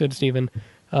disbelief, as you said, Stephen,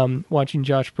 watching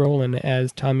Josh Brolin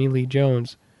as Tommy Lee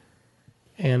Jones.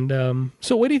 And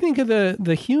so what do you think of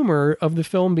the humor of the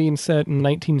film being set in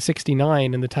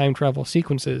 1969 and the time travel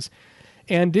sequences?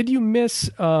 And did you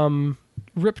miss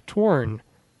Rip Torn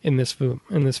in this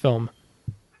film?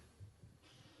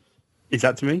 Is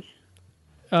that to me?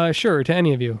 Sure, to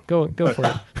any of you. Go for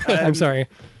it. I'm sorry.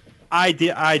 I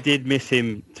did miss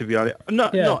him, to be honest.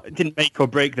 It didn't make or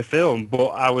break the film, but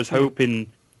I was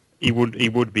hoping he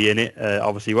would be in it.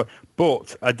 Obviously,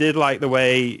 but I did like the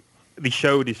way they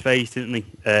showed his face, didn't they?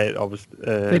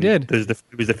 They did.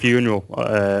 It was the funeral,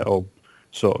 or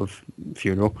sort of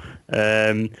funeral.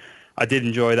 I did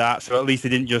enjoy that. So at least they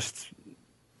didn't just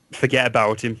forget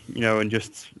about him, and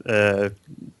just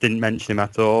didn't mention him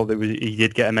at all. He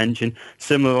did get a mention.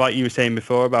 Similar, like you were saying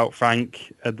before about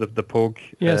Frank, the pug.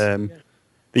 Yes.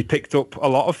 They picked up a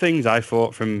lot of things, I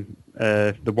thought, from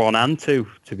the 1 and 2,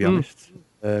 to be honest.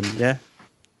 Yeah.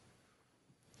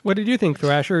 What did you think,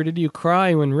 Thrasher? Did you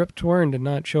cry when Rip Torn did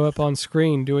not show up on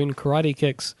screen doing karate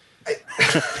kicks?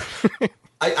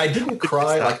 I didn't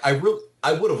cry. Like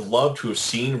I would have loved to have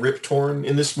seen Rip Torn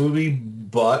in this movie,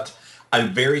 but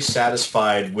I'm very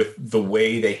satisfied with the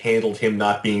way they handled him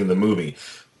not being in the movie.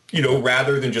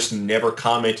 rather than just never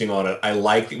commenting on it, I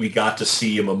like that we got to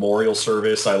see a memorial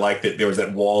service. I like that there was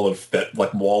that wall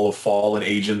of fallen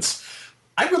agents.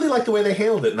 I really liked the way they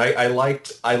handled it, and I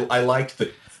liked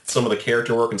some of the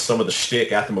character work and some of the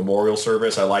shtick at the memorial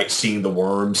service. I liked seeing the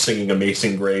worms singing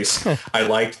 "Amazing Grace." I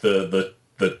liked the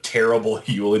terrible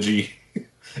eulogy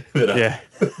that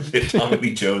Tommy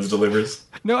Lee Jones delivers.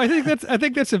 No, I think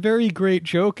that's a very great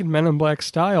joke in Men in Black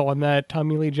style, and that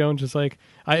Tommy Lee Jones is like,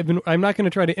 I'm not going to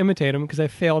try to imitate him because I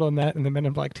failed on that in the Men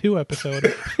in Black 2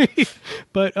 episode.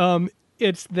 But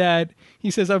it's that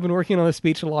he says, I've been working on this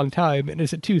speech a long time, and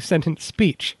it's a 2-sentence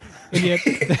speech. And yet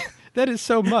that is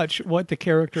so much what the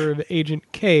character of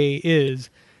Agent K is,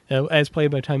 as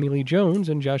played by Tommy Lee Jones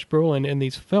and Josh Brolin in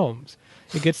these films.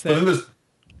 It gets that...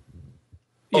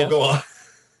 Go on.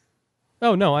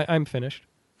 Oh, no, I'm finished.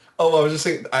 Oh, I was just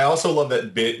saying, I also love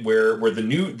that bit where the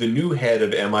new head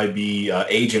of MIB,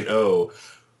 Agent O,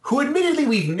 who admittedly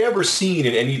we've never seen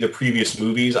in any of the previous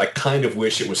movies. I kind of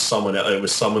wish it was someone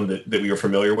that we were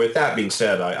familiar with. That being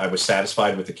said, I was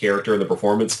satisfied with the character and the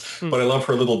performance, but I love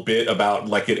her little bit about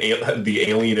like the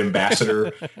alien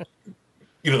ambassador.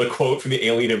 The quote from the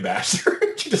alien ambassador.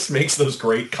 She just makes those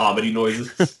great comedy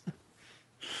noises.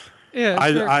 Yeah,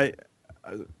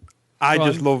 I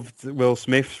just loved Will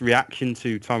Smith's reaction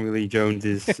to Tommy Lee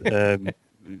Jones's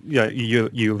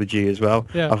eulogy as well.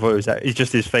 Yeah. I thought it's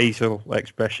just his facial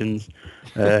expressions.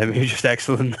 It was just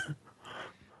excellent.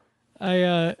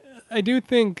 I do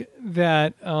think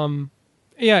that what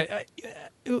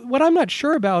I'm not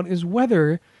sure about is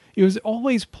whether it was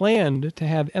always planned to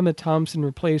have Emma Thompson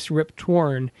replace Rip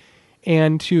Torn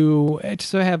and to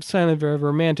have kind of a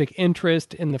romantic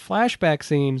interest in the flashback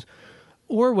scenes.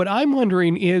 Or what I'm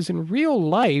wondering is, in real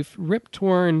life, Rip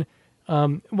Torn,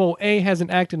 hasn't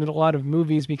acted in a lot of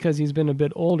movies because he's been a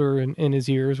bit older in his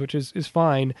years, which is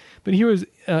fine. But he was,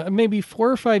 maybe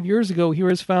 4 or 5 years ago, he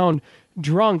was found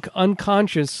drunk,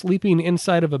 unconscious, sleeping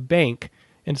inside of a bank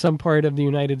in some part of the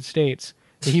United States.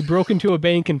 He broke into a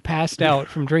bank and passed out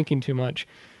from drinking too much.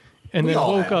 And then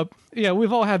woke up. Yeah,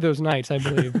 we've all had those nights, I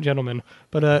believe, gentlemen.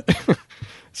 But,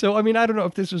 so, I mean, I don't know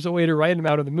if this was a way to write him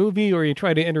out of the movie or you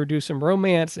try to introduce some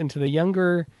romance into the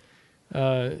younger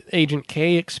Agent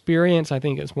K experience. I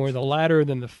think it's more the latter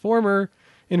than the former.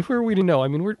 And who are we to know? I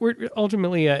mean, we're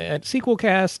ultimately at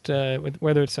Sequelcast,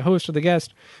 whether it's the host or the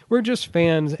guest, we're just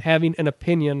fans having an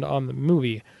opinion on the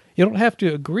movie. You don't have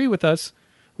to agree with us.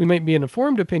 We might be an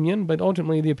informed opinion, but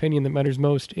ultimately the opinion that matters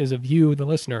most is of you, the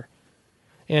listener.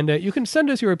 And you can send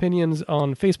us your opinions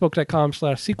on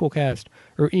Facebook.com/Sequelcast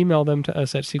or email them to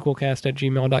us at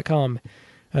sequelcast@gmail.com.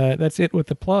 That's it with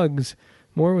the plugs.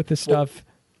 More with the stuff.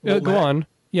 Go on.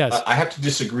 Yes. I have to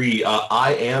disagree.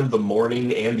 I am the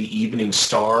morning and the evening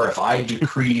star. If I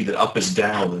decree that up is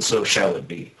down, then so shall it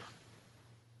be.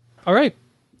 All right.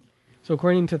 So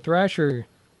according to Thrasher,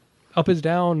 up is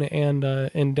down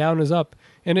and down is up.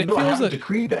 And it feels I haven't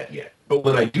decreed that yet. But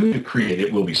when I do decree it,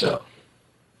 it will be so.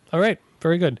 All right.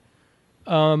 Very good.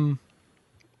 So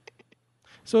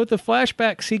with the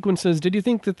flashback sequences, did you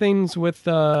think the things with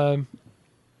oh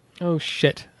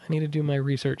shit, I need to do my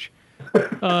research.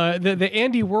 The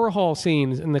Andy Warhol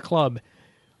scenes in the club,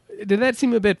 did that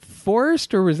seem a bit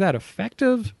forced or was that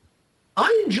effective?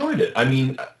 I enjoyed it. I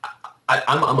mean,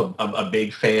 I'm a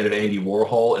big fan of Andy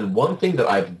Warhol, and one thing that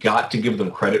I've got to give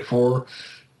them credit for,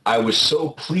 I was so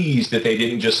pleased that they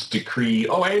didn't just decree,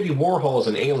 oh, Andy Warhol is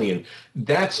an alien.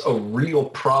 That's a real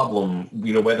problem,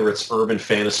 whether it's urban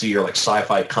fantasy or like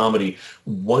sci-fi comedy.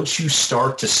 Once you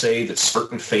start to say that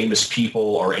certain famous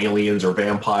people are aliens or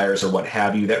vampires or what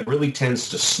have you, that really tends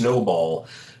to snowball.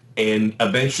 And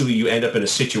eventually you end up in a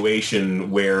situation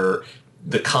where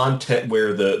the content,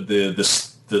 where the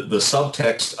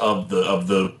subtext of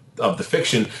the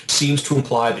fiction seems to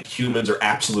imply that humans are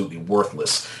absolutely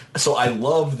worthless. So I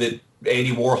love that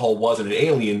Andy Warhol wasn't an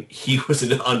alien. He was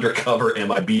an undercover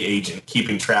MIB agent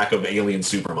keeping track of alien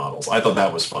supermodels. I thought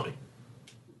that was funny.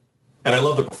 And I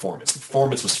love the performance. The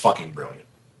performance was fucking brilliant.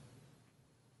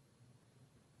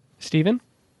 Stephen?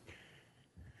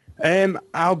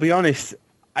 I'll be honest,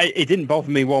 it didn't bother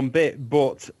me one bit,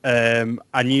 but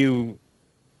I knew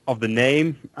of the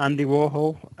name Andy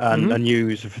Warhol, and I knew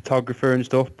he was a photographer and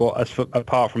stuff. But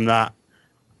apart from that,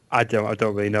 I don't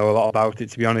really know a lot about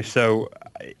it, to be honest. So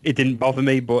it didn't bother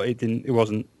me, but it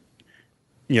wasn't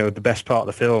the best part of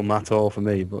the film at all for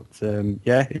me. But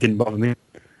it didn't bother me.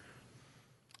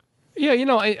 Yeah,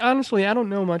 I don't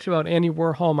know much about Andy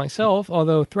Warhol myself,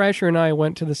 although Thrasher and I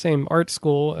went to the same art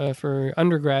school for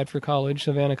undergrad for college,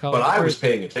 Savannah College. But I was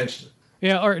paying attention.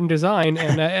 Yeah, art and design,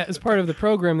 and as part of the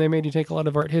program, they made you take a lot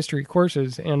of art history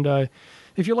courses. And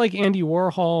if you like Andy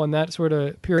Warhol and that sort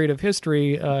of period of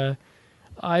history,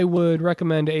 I would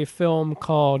recommend a film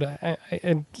called, I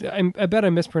bet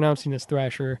I'm mispronouncing this,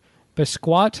 Thrasher,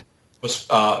 Basquiat?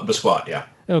 Basquiat, yeah.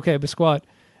 Okay, Basquiat.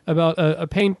 About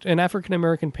an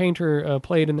African-American painter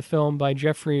played in the film by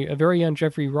a very young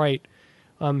Jeffrey Wright,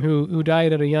 who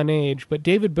died at a young age. But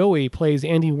David Bowie plays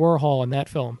Andy Warhol in that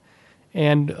film.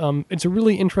 And it's a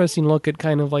really interesting look at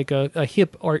kind of like a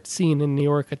hip art scene in New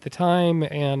York at the time,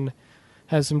 and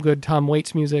has some good Tom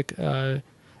Waits music. A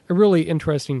really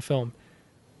interesting film.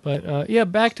 But yeah,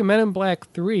 back to Men in Black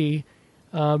 3.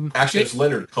 Actually, it's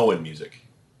Leonard Cohen music.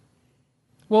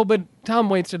 Well, but Tom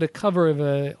Waits did a cover of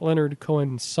a Leonard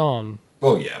Cohen song.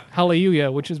 Oh, yeah.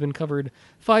 Hallelujah, which has been covered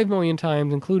 5 million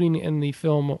times, including in the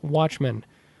film Watchmen,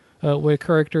 where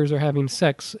characters are having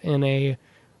sex in a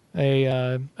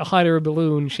hot air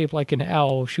balloon shaped like an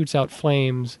owl shoots out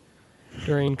flames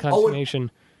during consummation.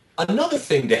 Another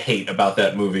thing to hate about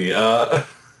that movie.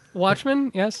 Watchmen,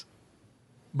 yes?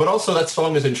 But also that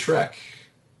song is in Shrek.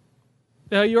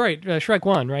 You're right. Shrek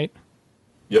 1, right?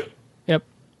 Yep.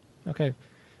 Okay.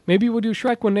 Maybe we'll do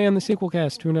Shrek one day on the sequel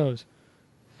cast. Who knows?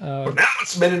 But now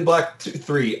it's Men in Black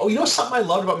 3. Oh, you know something I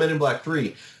loved about Men in Black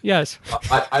 3? Yes.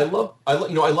 I love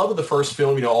in the first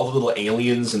film, all the little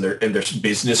aliens and their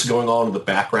business going on in the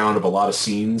background of a lot of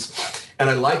scenes. And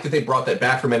I like that they brought that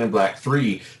back for Men in Black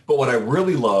 3. But what I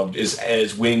really loved is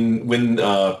when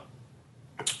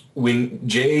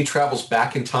Jay travels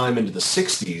back in time into the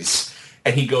 60s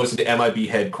and he goes into MIB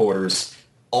headquarters,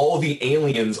 all the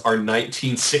aliens are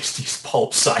 1960s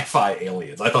pulp sci-fi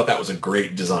aliens. I thought that was a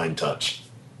great design touch.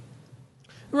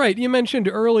 Right. You mentioned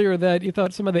earlier that you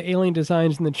thought some of the alien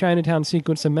designs in the Chinatown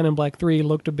sequence of Men in Black 3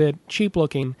 looked a bit cheap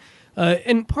looking.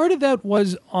 And part of that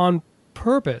was on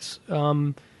purpose.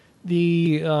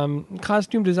 The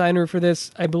costume designer for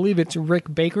this, I believe it's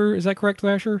Rick Baker. Is that correct,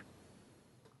 Thrasher?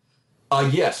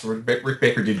 Yes, Rick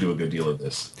Baker did do a good deal of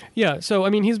this. Yeah, so, I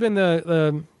mean, he's been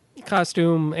the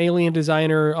costume alien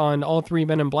designer on all 3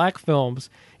 Men in Black films.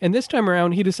 And this time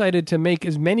around, he decided to make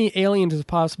as many aliens as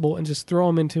possible and just throw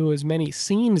them into as many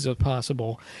scenes as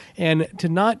possible. And to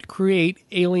not create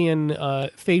alien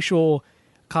facial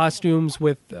costumes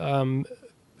with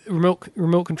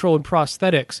remote-controlled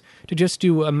prosthetics, to just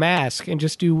do a mask and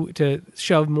to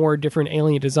shove more different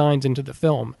alien designs into the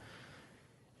film.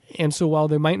 And so while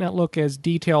they might not look as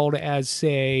detailed as,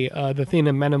 say, the thing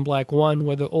in Men in Black 1,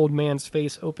 where the old man's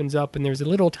face opens up and there's a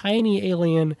little tiny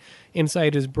alien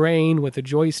inside his brain with a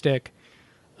joystick,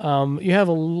 you have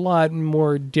a lot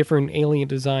more different alien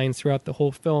designs throughout the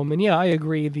whole film. And yeah, I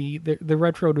agree, the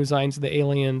retro designs of the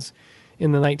aliens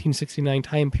in the 1969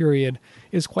 time period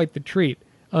is quite the treat.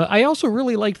 I also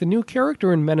really like the new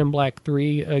character in Men in Black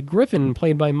 3, Griffin,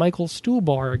 played by Michael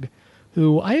Stuhlbarg,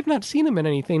 who I have not seen him in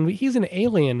anything, but he's an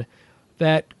alien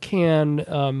that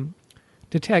can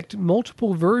detect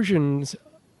multiple versions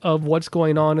of what's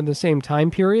going on in the same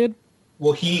time period.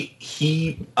 Well,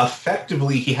 he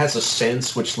effectively has a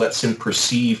sense which lets him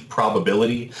perceive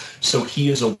probability, so he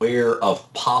is aware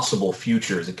of possible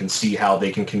futures and can see how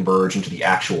they can converge into the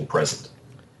actual present.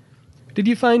 Did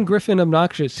you find Griffin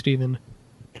obnoxious, Stephen?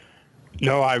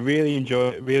 No, I really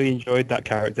enjoyed that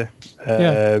character.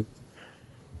 Yeah.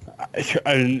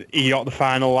 And he got the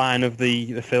final line of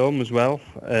the film as well,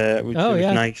 which was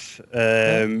nice.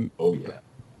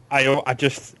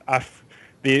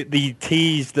 The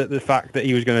tease that the fact that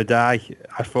he was going to die,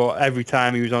 I thought every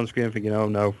time he was on screen, thinking, "Oh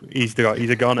no, he's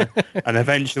a goner," and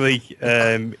eventually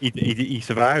he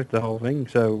survived the whole thing.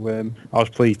 So I was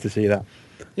pleased to see that.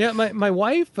 Yeah, my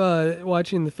wife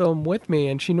watching the film with me,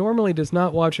 and she normally does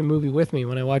not watch a movie with me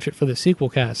when I watch it for the sequel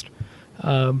cast.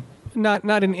 Not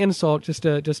an insult, just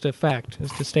a fact,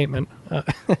 just a statement.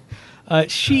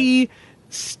 She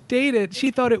stated she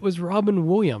thought it was Robin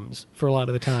Williams for a lot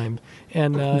of the time,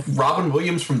 and Robin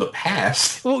Williams from the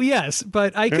past. Well, yes,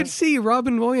 but I could see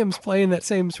Robin Williams playing that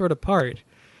same sort of part.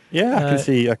 Yeah, I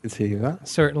can see that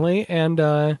certainly, and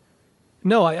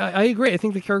no, I agree. I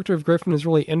think the character of Griffin is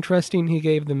really interesting. He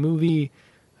gave the movie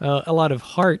a lot of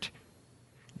heart.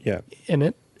 Yeah. In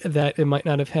it that it might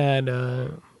not have had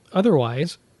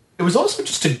otherwise. It was also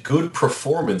just a good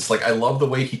performance. Like, I love the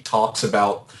way he talks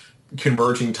about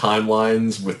converging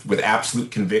timelines with absolute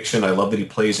conviction. I love that he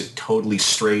plays it totally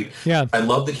straight. Yeah. I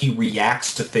love that he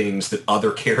reacts to things that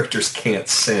other characters can't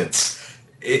sense.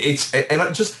 I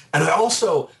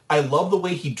love the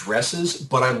way he dresses,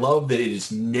 but I love that it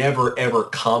is never ever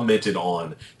commented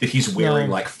on that he's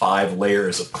wearing like 5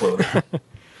 layers of clothing.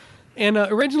 And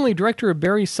originally, director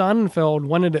Barry Sonnenfeld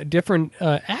wanted a different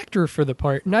actor for the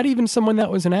part, not even someone that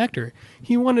was an actor.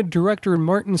 He wanted director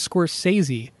Martin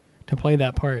Scorsese to play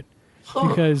that part.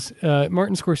 Because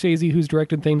Martin Scorsese, who's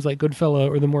directed things like Goodfellas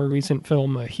or the more recent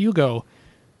film Hugo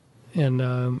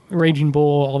and Raging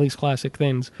Bull, all these classic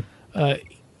things,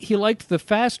 he liked the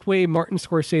fast way Martin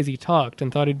Scorsese talked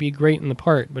and thought he'd be great in the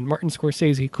part, but Martin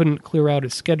Scorsese couldn't clear out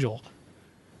his schedule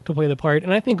to play the part,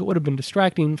 and I think it would have been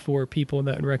distracting for people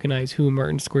that would recognize who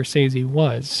Martin Scorsese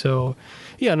was. So,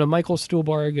 yeah, no, Michael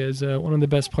Stuhlbarg is one of the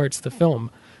best parts of the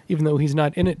film, even though he's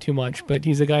not in it too much, but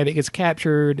he's a guy that gets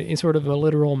captured in sort of a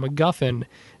literal MacGuffin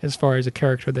as far as a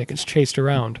character that gets chased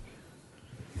around.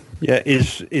 Yeah,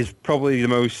 is probably the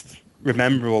most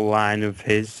memorable line of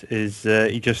his is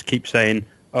he just keeps saying,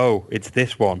 "Oh, it's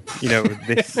this one,"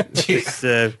 this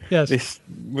yes. this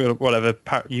whatever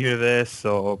universe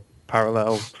or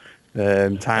parallel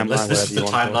timeline. This is the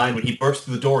timeline when he bursts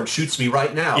through the door and shoots me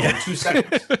right now in 2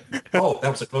 seconds. Oh,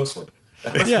 that was a close one.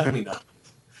 That was really not.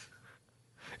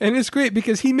 And it's great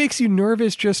because he makes you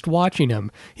nervous just watching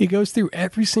him. He goes through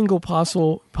every single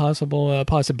possible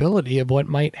possibility of what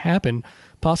might happen.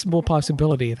 Possible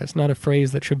possibility. That's not a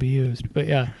phrase that should be used, but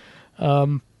yeah.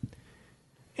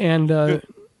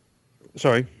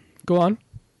 Sorry. Go on.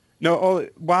 No,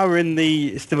 while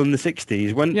we're still in the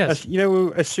 60s, when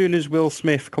as soon as Will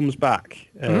Smith comes back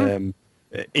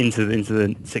into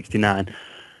the 69,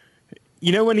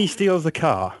 when he steals the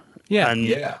car,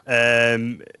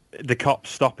 and the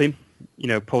cops stop him,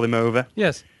 pull him over.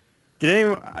 Yes.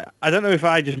 I don't know if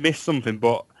I just missed something,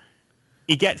 but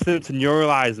he gets them to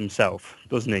neuralize himself,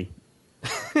 doesn't he?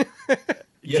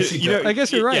 Yes, he does. I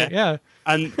guess you're right. Yeah.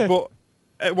 But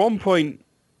at one point,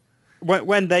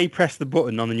 when they press the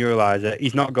button on the neuralizer,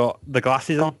 he's not got the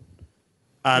glasses on.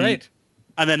 And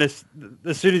then as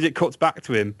soon as it cuts back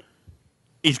to him,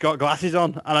 he's got glasses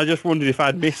on. And I just wondered if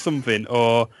I'd missed something,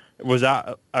 or was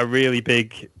that a really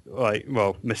big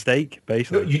mistake,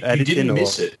 basically? No, you didn't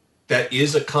miss it. That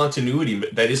is a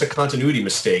continuity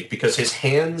mistake, because his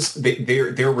hands,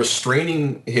 they're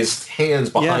restraining his hands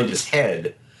behind his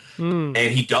head. And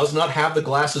he does not have the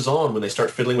glasses on when they start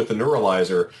fiddling with the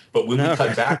neuralizer. But when we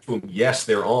cut back to him, yes,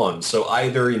 they're on. So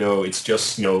either, it's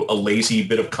just, a lazy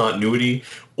bit of continuity,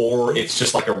 or it's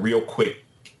just like a real quick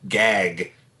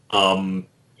gag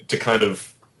to kind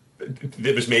of,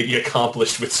 that was maybe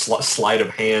accomplished with sleight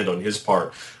of hand on his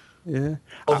part. Yeah.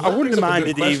 I wouldn't have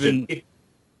minded even...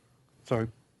 Sorry.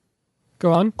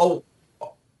 Go on. Oh.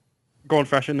 Go on,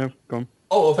 Thrasher. No, go on.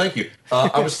 Oh, thank you.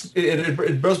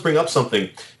 It does bring up something.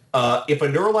 If a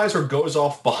neuralizer goes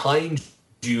off behind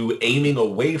you, aiming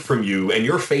away from you, and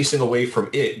you're facing away from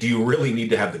it, do you really need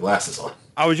to have the glasses on?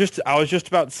 I was just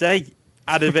about to say,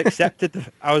 I'd have accepted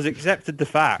the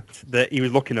fact that he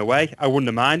was looking away. I wouldn't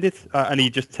have minded, and he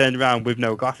just turned around with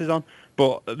no glasses on.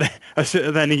 But as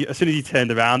soon as he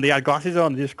turned around, he had glasses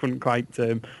on. I just couldn't quite.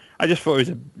 I just thought it was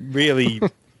a really.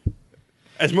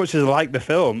 As much as I like the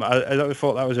film, I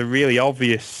thought that was a really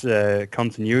obvious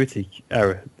continuity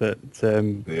error that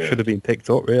should have been picked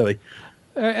up, really.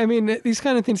 I mean, these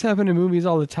kind of things happen in movies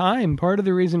all the time. Part of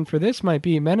the reason for this might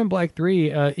be Men in Black 3,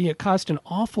 it cost an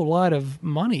awful lot of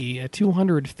money,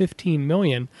 $215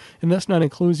 million, and that's not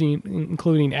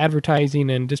including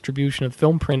advertising and distribution of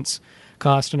film prints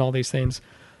cost and all these things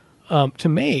to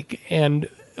make. And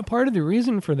part of the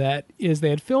reason for that is they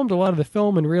had filmed a lot of the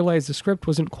film and realized the script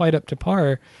wasn't quite up to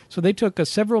par, so they took a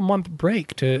several-month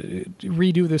break to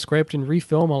redo the script and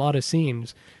refilm a lot of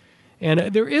scenes.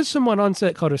 And there is someone on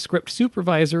set called a script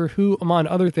supervisor who, among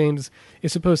other things,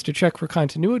 is supposed to check for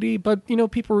continuity, but,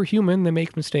 people are human, they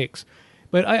make mistakes.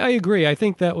 But I agree, I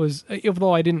think that was, even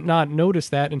though I did not notice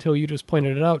that until you just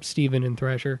pointed it out, Stephen and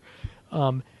Thrasher,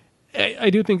 I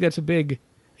do think that's a big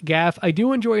gaffe. I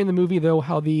do enjoy in the movie, though,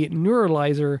 how the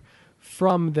neuralizer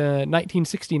from the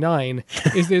 1969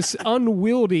 is this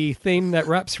unwieldy thing that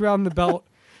wraps around the belt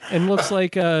and looks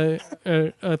like a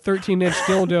 13-inch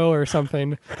dildo or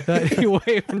something that you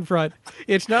wave in front.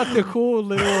 It's not the cool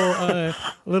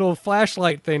little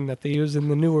flashlight thing that they use in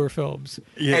the newer films.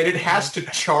 Yeah. And it has to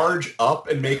charge up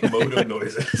and make moto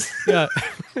noises. Yeah.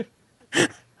 I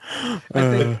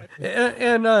think,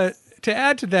 and to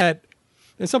add to that,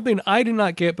 it's something I did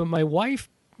not get, but my wife,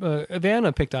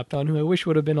 Ivana, picked up on, who I wish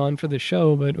would have been on for the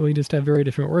show, but we just have very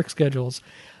different work schedules,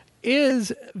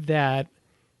 is that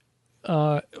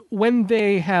when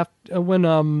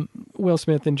Will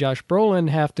Smith and Josh Brolin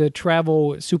have to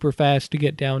travel super fast to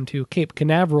get down to Cape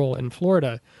Canaveral in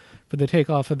Florida for the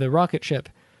takeoff of the rocket ship,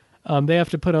 they have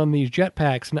to put on these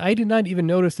jetpacks. And I did not even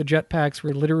notice the jetpacks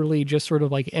were literally just sort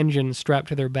of like engines strapped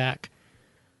to their back.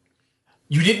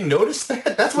 You didn't notice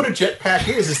that? That's what a jetpack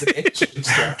is an engine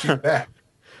strapped to your back.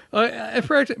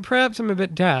 Perhaps I'm a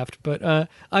bit daft, but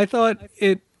I thought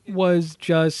it was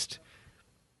just,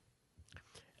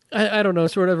 I don't know,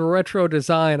 sort of a retro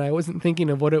design. I wasn't thinking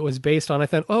of what it was based on. I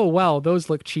thought, oh, wow, those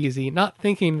look cheesy, not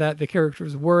thinking that the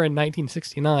characters were in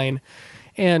 1969.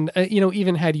 And,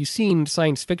 even had you seen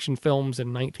science fiction films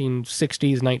in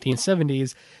 1960s,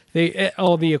 1970s,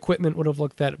 all the equipment would have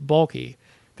looked that bulky.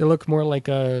 They look more like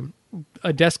a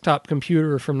desktop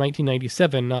computer from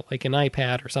 1997, not like an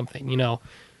iPad or something,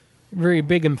 Very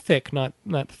big and thick, not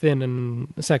thin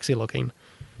and sexy looking.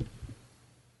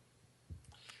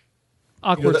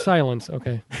 Awkward silence.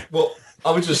 Okay. Well,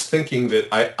 I was just thinking that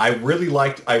I really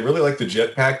liked the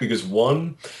jetpack because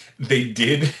one, they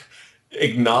did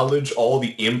acknowledge all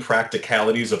the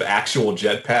impracticalities of actual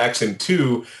jetpacks, and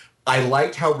two, I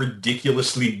liked how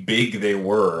ridiculously big they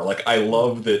were. Like, I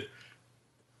love that.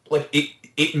 Like,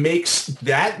 it makes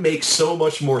so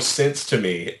much more sense to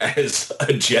me as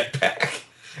a jetpack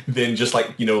than just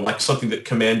like something that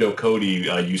Commando Cody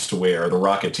used to wear, or the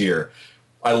Rocketeer.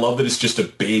 I love that it's just a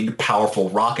big,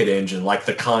 powerful rocket engine like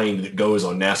the kind that goes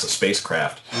on NASA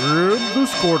spacecraft. In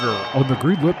this quarter, on the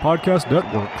Greenlit Podcast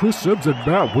Network, Chris Sims and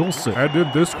Matt Wilson. And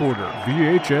in this quarter,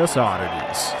 VHS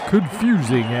oddities,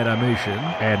 confusing animation,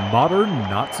 and modern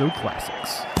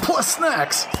not-so-classics. Plus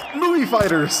snacks, movie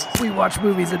fighters. We watch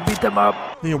movies and beat them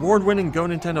up. The award-winning Go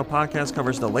Nintendo podcast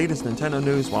covers the latest Nintendo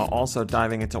news while also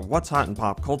diving into what's hot in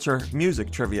pop culture,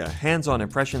 music trivia, hands-on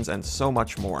impressions, and so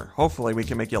much more. Hopefully we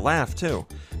can make you laugh, too.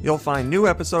 You'll find new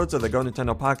episodes of the Go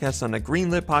Nintendo podcast on the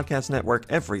Greenlit Podcast Network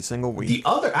every single week. The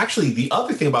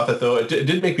other thing about that, though, it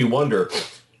did make me wonder,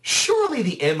 surely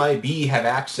the MIB have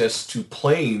access to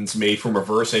planes made from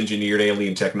reverse-engineered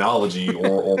alien technology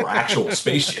or actual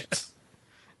spaceships.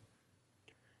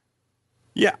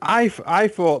 Yeah, I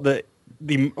thought that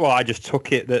I just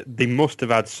took it that they must have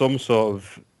had some sort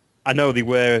of, I know they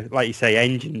were, like you say,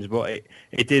 engines, but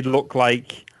it did look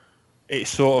like it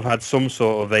sort of had some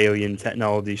sort of alien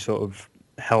technology sort of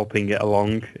helping it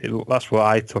along. That's what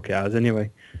I took it as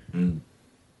anyway. Mm.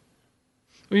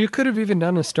 Well, you could have even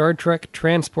done a Star Trek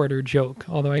transporter joke,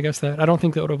 although I guess I don't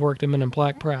think that would have worked in Men in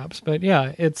Black perhaps. But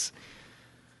yeah, it's...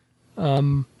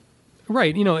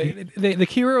 Right, the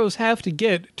heroes have to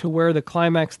get to where the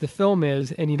climax of the film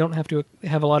is, and you don't have to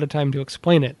have a lot of time to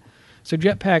explain it. So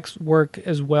jetpacks work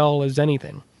as well as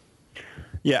anything.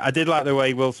 Yeah, I did like the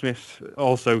way Will Smith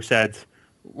also said,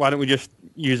 why don't we just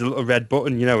use a little red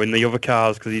button, in the other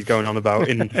cars, because he's going on about,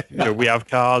 we have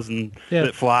cars and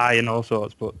that fly and all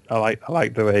sorts, but I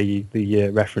like the way he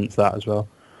referenced that as well.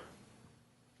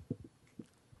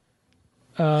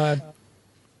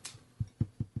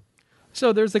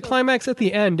 So there's the climax at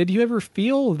the end. Did you ever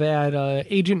feel that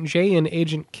Agent J and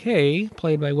Agent K,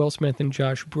 played by Will Smith and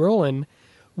Josh Brolin,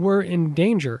 were in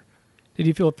danger? Did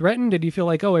you feel threatened? Did you feel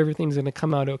like, everything's going to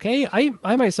come out okay?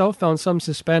 I myself found some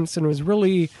suspense and was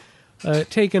really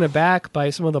taken aback by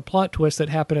some of the plot twists that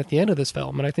happened at the end of this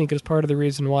film. And I think is part of the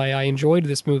reason why I enjoyed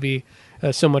this movie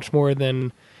so much more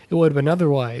than it would have been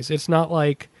otherwise. It's not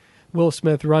like Will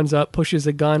Smith runs up, pushes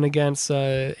a gun against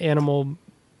animal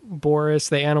Boris,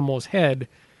 the animal's head,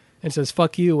 and says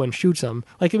 "fuck you" and shoots him.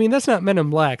 That's not Men in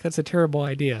Black. That's a terrible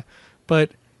idea.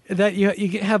 But that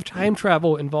you have time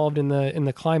travel involved in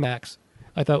the climax,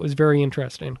 I thought was very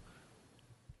interesting.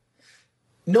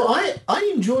 No,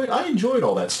 I enjoyed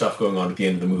all that stuff going on at the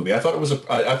end of the movie. I thought it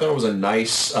was a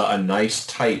nice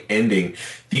tight ending.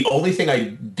 The only thing I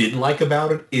didn't like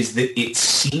about it is that it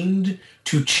seemed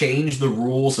to change the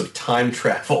rules of time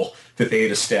travel that they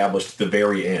had established at the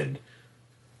very end.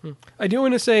 I do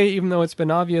want to say, even though it's been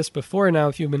obvious before now,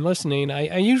 if you've been listening,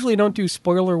 I usually don't do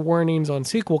spoiler warnings on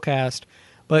Sequelcast,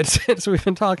 but since we've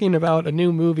been talking about a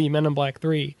new movie, Men in Black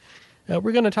 3,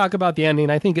 we're going to talk about the ending.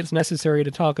 I think it's necessary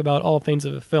to talk about all things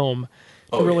of a film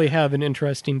to really have an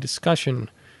interesting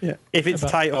discussion. Yeah. If it's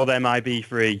titled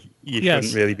MIB3, you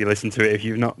shouldn't really be listening to it if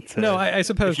you've not. No, I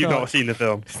suppose if you've not seen the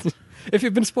film. If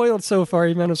you've been spoiled so far,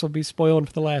 you might as well be spoiled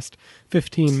for the last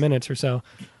 15 minutes or so.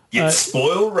 Get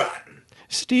spoiled rotten.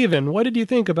 Steven, what did you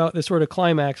think about the sort of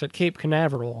climax at Cape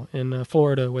Canaveral in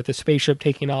Florida with the spaceship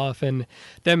taking off and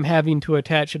them having to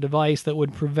attach a device that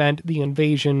would prevent the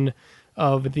invasion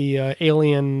of the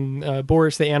alien,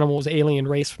 Boris the animal's alien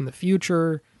race from the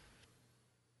future?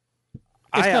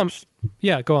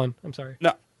 Yeah, go on. I'm sorry.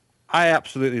 No, I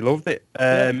absolutely loved it.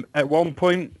 At one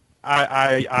point,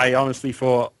 I honestly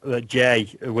thought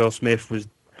that Will Smith,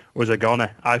 was a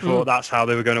goner. I thought that's how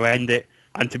they were going to end it.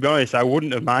 And to be honest, I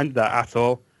wouldn't have minded that at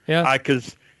all. Yeah.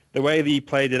 Because the way that he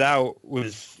played it out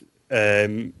was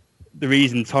the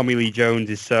reason Tommy Lee Jones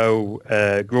is so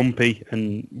grumpy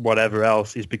and whatever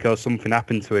else is because something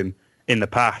happened to him in the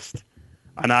past.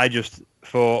 And I just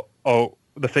thought,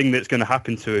 the thing that's going to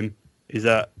happen to him is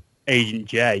that Agent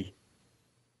J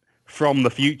from the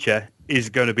future is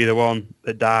going to be the one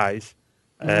that dies,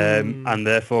 and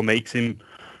therefore makes him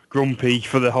grumpy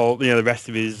for the whole, the rest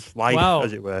of his life,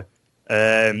 as it were.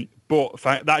 But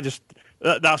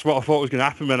that's what I thought was going to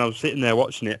happen when I was sitting there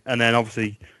watching it, and then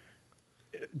obviously,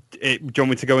 do you want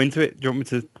me to go into it? Do you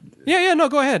want me to? Yeah, no,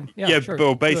 go ahead. Yeah, sure.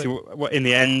 But basically, in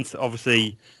the end,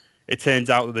 obviously, it turns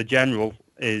out that the general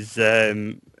is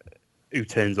who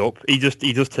turns up. He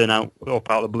does turn up out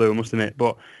of the blue, I must admit,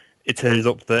 but it turns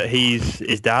up that he's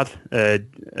his dad,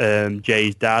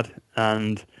 Jay's dad,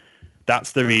 and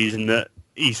that's the reason that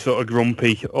he's sort of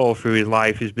grumpy all through his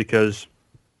life, is because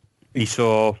he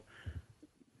saw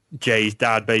Jay's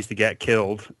dad basically get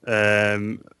killed,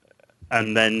 and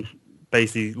then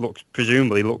basically looks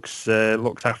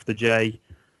after Jay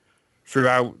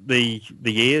throughout the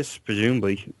years,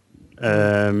 presumably,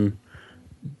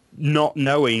 not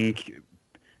knowing,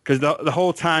 because the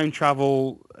whole time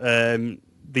travel,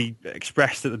 they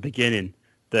expressed at the beginning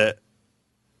that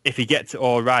if he gets it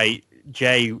all right,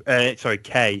 K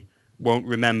won't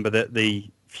remember that the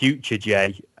future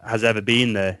Jay has ever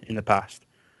been there in the past.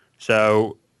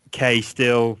 So K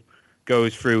still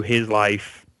goes through his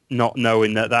life not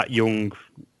knowing that young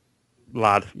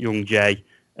lad, young Jay,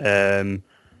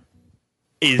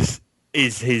 is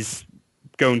his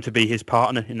going to be his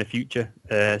partner in the future.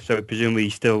 So presumably he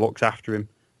still looks after him,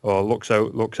 or looks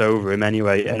over him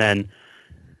anyway. And then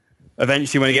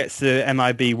eventually when he gets to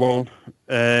MIB-1,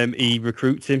 he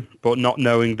recruits him, but not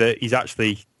knowing that he's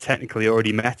actually technically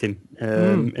already met him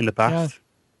in the past. Yeah.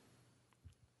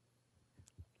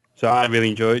 So I really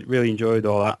enjoyed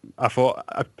all that. I thought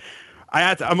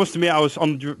I must admit, I was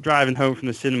driving home from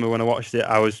the cinema when I watched it.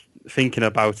 I was thinking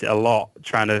about it a lot,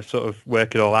 trying to sort of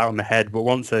work it all out in my head. But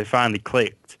once I finally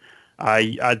clicked,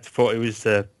 I thought it was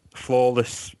a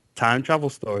flawless time travel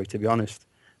story. To be honest,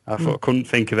 I couldn't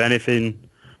think of anything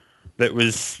that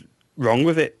was wrong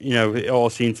with it. It all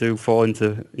seemed to fall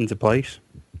into place.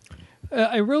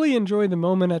 I really enjoyed the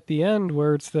moment at the end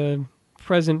where it's the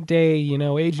present day,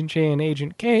 Agent J and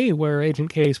Agent K, where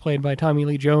Agent K is played by Tommy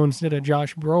Lee Jones instead of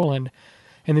Josh Brolin.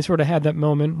 And they sort of had that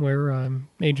moment where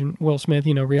Agent Will Smith,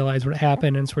 realized what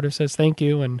happened and sort of says thank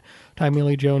you. And Tommy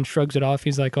Lee Jones shrugs it off.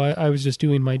 He's like, I was just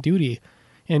doing my duty.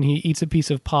 And he eats a piece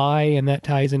of pie, and that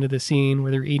ties into the scene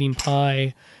where they're eating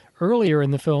pie earlier in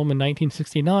the film in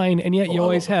 1969. And yet you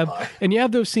always have, and you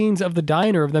have those scenes of the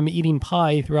diner of them eating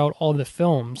pie throughout all the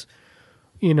films.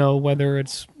 Whether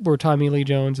it's where Tommy Lee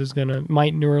Jones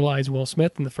might neuralize Will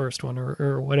Smith in the first one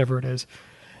or whatever it is.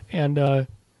 And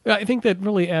I think that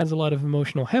really adds a lot of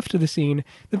emotional heft to the scene.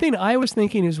 The thing I was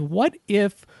thinking is, what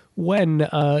if when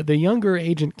the younger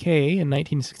Agent K in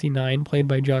 1969, played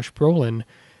by Josh Brolin,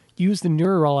 used the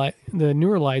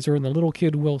neuralizer in the little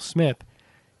kid Will Smith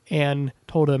and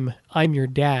told him, "I'm your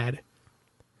dad."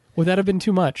 Would that have been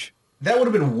too much? That would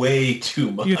have been way too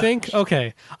much. You think?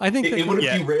 Okay. I think it would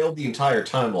have derailed the entire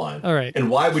timeline. All right. And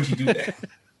why would you do that?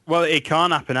 Well, it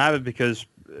can't happen either, because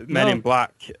Men in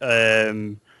Black,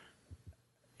 that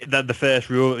the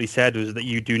first rule that he said was that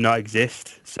you do not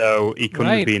exist. So he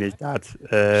couldn't have been his dad.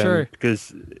 Sure.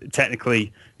 Because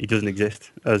technically he doesn't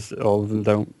exist, as all of them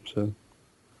don't. So.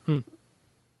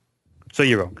 So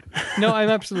you're wrong. No, I'm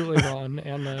absolutely wrong,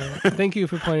 and thank you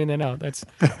for pointing that out. That's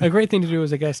a great thing to do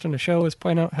as a guest on a show, is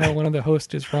point out how one of the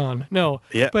hosts is wrong. No,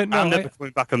 but no, I'm never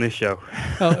coming back on this show.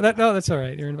 That's all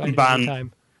right. You're invited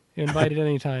anytime. You're invited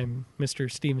anytime, Mr.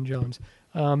 Stephen Jones.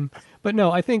 But no,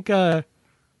 I think, I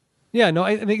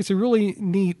think it's a really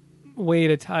neat way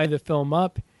to tie the film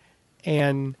up,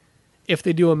 and if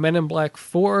they do a Men in Black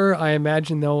 4, I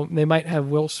imagine they might have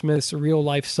Will Smith's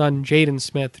real-life son, Jaden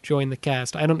Smith, join the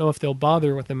cast. I don't know if they'll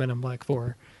bother with the Men in Black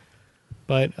 4,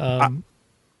 but I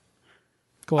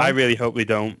really hope they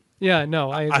don't. Yeah,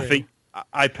 no, I agree. I think,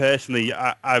 I personally,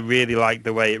 I really like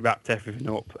the way it wrapped everything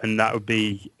up, and that would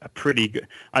be a pretty good...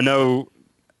 I know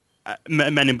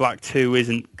Men in Black 2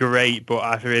 isn't great, but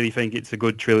I really think it's a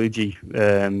good trilogy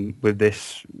with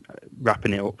this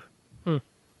wrapping it up.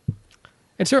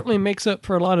 It certainly makes up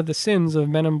for a lot of the sins of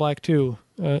Men in Black 2.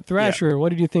 Thrasher, what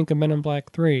did you think of Men in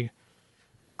Black 3?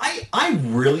 I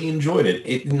really enjoyed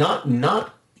it.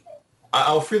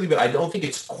 I'll freely admit, I don't think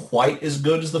it's quite as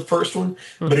good as the first one,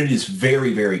 but it is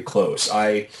very, very close.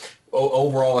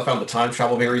 Overall, I found the time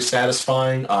travel very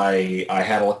satisfying. I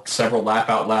had several laugh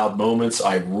out loud moments.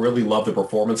 I really loved the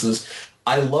performances.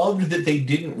 I loved that they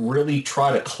didn't really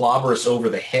try to clobber us over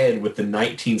the head with the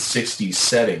 1960s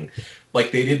setting.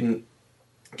 Like, they didn't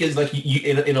because like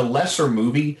in a lesser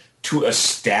movie, to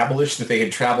establish that they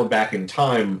had traveled back in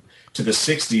time to the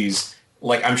 60s,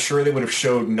 like I'm sure they would have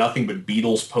showed nothing but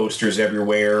Beatles posters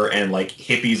everywhere and like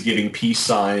hippies giving peace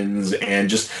signs and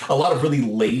just a lot of really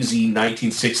lazy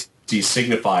 1960s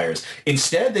signifiers.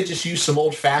 Instead, they just used some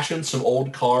old fashions, some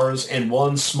old cars, and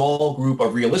one small group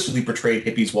of realistically portrayed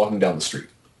hippies walking down the street.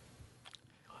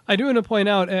 I do want to point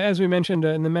out, as we mentioned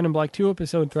in the Men in Black 2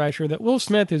 episode, Thrasher, that Will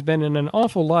Smith has been in an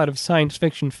awful lot of science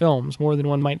fiction films, more than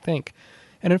one might think.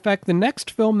 And in fact, the next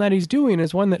film that he's doing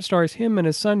is one that stars him and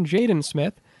his son Jaden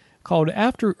Smith, called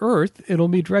After Earth. It'll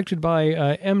be directed by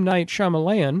M. Night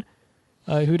Shyamalan,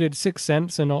 who did Sixth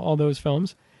Sense and all those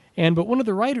films. But one of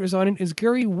the writers on it is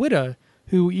Gary Whitta,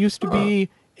 who used to be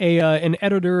an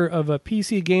editor of a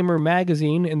PC Gamer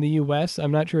magazine in the U.S.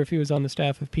 I'm not sure if he was on the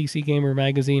staff of PC Gamer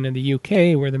magazine in the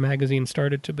U.K., where the magazine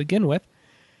started to begin with.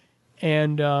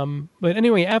 But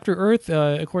anyway, After Earth,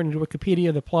 according to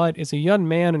Wikipedia, the plot is a young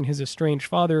man and his estranged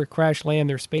father crash land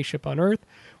their spaceship on Earth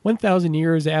 1,000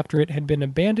 years after it had been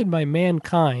abandoned by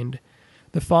mankind.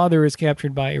 The father is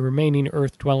captured by a remaining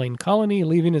Earth-dwelling colony,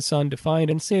 leaving his son to find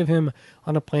and save him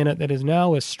on a planet that is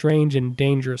now a strange and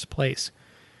dangerous place.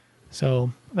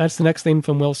 So that's the next thing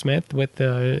from Will Smith with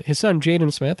his son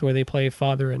Jaden Smith, where they play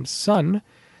father and son.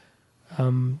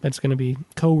 That's going to be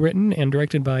co-written and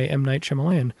directed by M. Night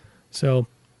Shyamalan. So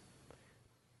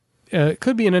it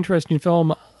could be an interesting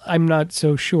film. I'm not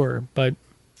so sure, but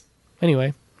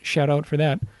anyway, shout out for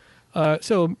that.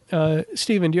 So,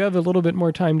 Stephen, do you have a little bit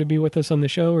more time to be with us on the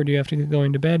show, or do you have to get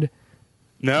going to bed?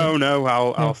 No,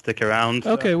 I'll stick around.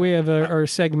 Okay, we have our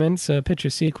segments, Pitch a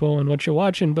Sequel and What You're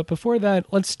Watching, but before that,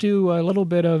 let's do a little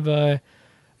bit of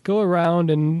go around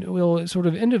and we'll sort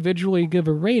of individually give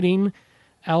a rating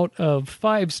out of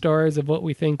 5 stars of what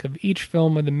we think of each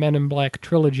film of the Men in Black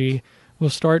trilogy. We'll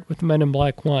start with Men in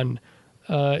Black 1.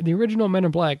 The original Men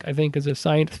in Black, I think, is a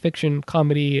science fiction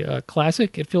comedy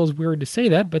classic. It feels weird to say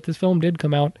that, but this film did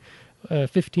come out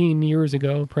 15 years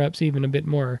ago, perhaps even a bit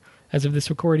more, as of this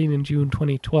recording in June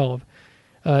 2012.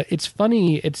 It's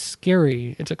funny, it's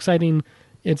scary, it's exciting,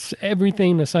 it's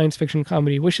everything a science fiction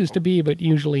comedy wishes to be, but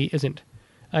usually isn't.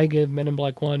 I give Men in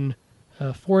Black 1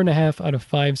 4.5 out of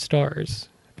 5 stars.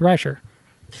 Thrasher.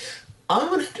 I'm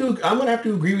gonna have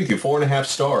to agree with you. 4.5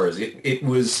 stars. It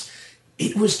was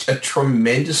a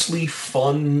tremendously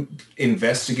fun,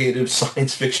 investigative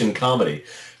science fiction comedy.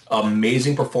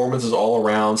 Amazing performances all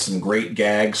around, some great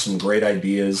gags, some great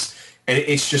ideas. And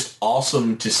it's just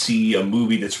awesome to see a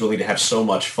movie that's willing to have so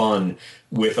much fun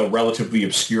with a relatively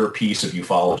obscure piece of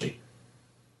ufology.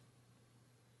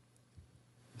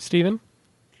 Stephen?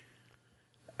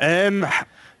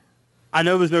 I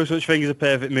know there's no such thing as a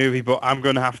perfect movie, but I'm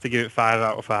going to have to give it 5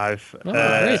 out of 5.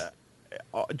 Great.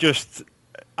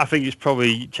 I think it's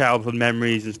probably childhood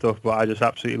memories and stuff, but I just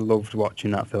absolutely loved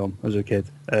watching that film as a kid.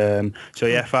 So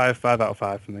yeah, 5 out of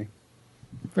 5 for me.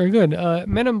 Very good.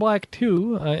 Men in Black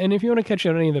 2, and if you want to catch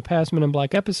out any of the past Men in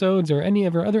Black episodes or any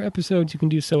of our other episodes, you can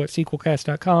do so at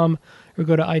sequelcast.com, or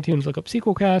go to iTunes, look up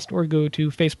Sequelcast, or go to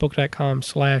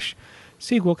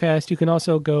facebook.com/sequelcast. You can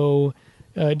also go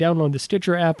download the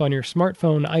Stitcher app on your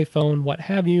smartphone, iPhone, what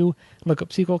have you. Look up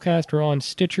Sequelcast. We're on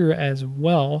Stitcher as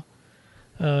well.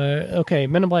 Okay,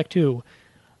 Men in Black 2.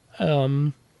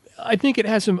 I think it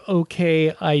has some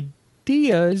okay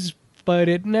ideas, but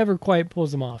it never quite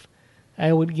pulls them off.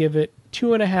 I would give it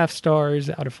 2.5 stars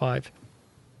out of 5.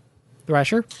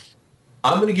 Thrasher?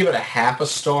 I'm going to give it 0.5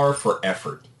 star for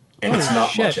effort, and it's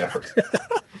not much effort.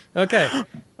 Okay.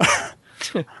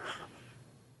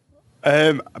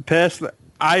 Personally,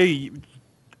 I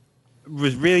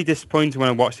was really disappointed when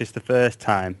I watched this the first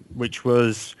time, which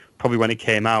was probably when it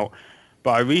came out.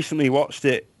 But I recently watched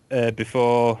it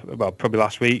before, well, probably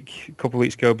last week, a couple of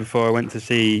weeks ago, before I went to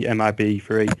see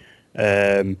MIB3.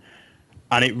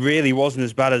 And it really wasn't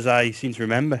as bad as I seem to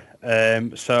remember.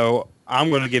 So I'm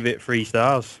going to give it 3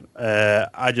 stars.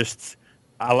 I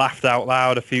laughed out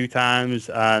loud a few times,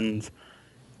 and it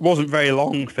wasn't a very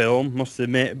long film, must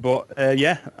admit. But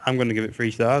yeah, I'm going to give it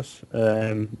 3 stars.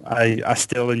 I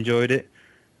still enjoyed it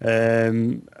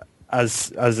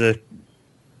as a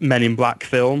Men in Black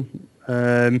film.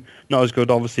 Not as good,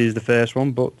 obviously, as the first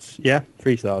one, but yeah,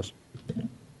 3 stars.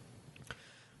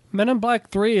 Men in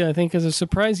Black 3, I think, is a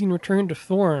surprising return to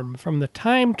form, from the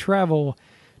time travel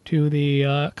to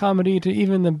the comedy to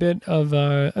even the bit of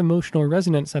emotional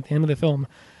resonance at the end of the film.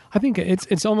 I think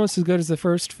it's almost as good as the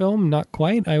first film, not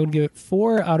quite. I would give it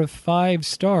 4 out of 5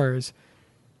 stars.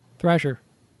 Thrasher.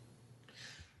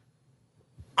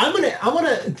 I'm want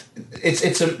to.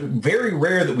 It's a very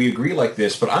rare that we agree like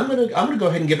this, but I'm gonna go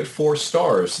ahead and give it 4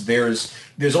 stars. There's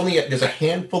a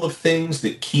handful of things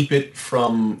that keep it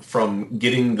from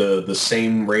getting the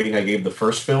same rating I gave the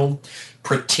first film.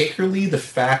 Particularly the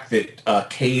fact that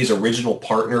Kay's original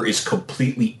partner is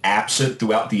completely absent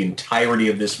throughout the entirety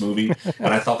of this movie,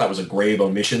 and I thought that was a grave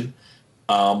omission.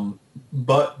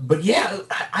 But yeah,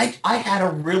 I had a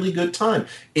really good time.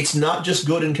 It's not just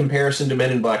good in comparison to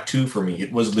Men in Black 2 for me.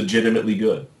 It was legitimately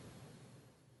good.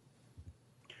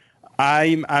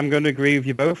 I'm going to agree with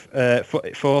you both.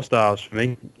 4 stars for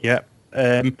me. Yeah.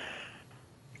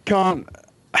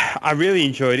 I really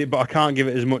enjoyed it, but I can't give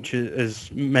it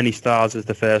as many stars as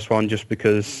the first one, just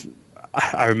because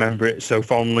I remember it so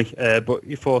fondly.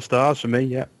 But 4 stars for me.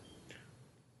 Yeah.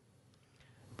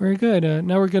 Very good.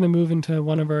 Now we're going to move into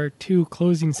one of our 2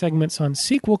 closing segments on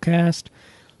Sequelcast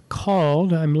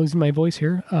called, I'm losing my voice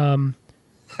here.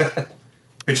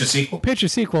 Pitch a Sequel? Pitch a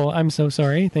Sequel. I'm so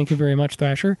sorry. Thank you very much,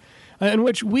 Thrasher. In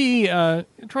which we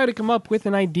try to come up with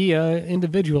an idea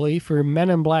individually for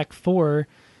Men in Black 4,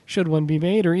 should one be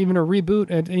made, or even a reboot.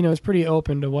 It's pretty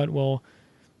open to what we'll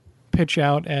pitch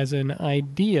out as an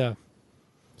idea.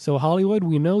 So Hollywood,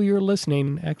 we know you're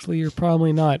listening. Actually, you're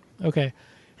probably not. Okay.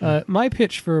 My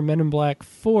pitch for Men in Black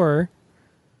 4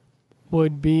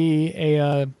 would be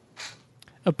a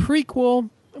prequel,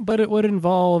 but it would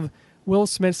involve Will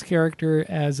Smith's character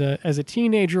as a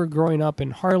teenager growing up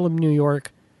in Harlem, New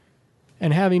York,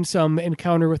 and having some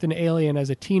encounter with an alien as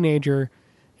a teenager,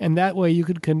 and that way you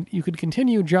could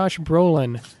continue Josh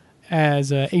Brolin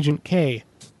as Agent K,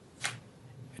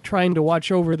 trying to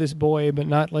watch over this boy but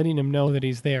not letting him know that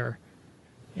he's there.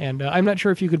 And I'm not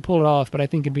sure if you could pull it off, but I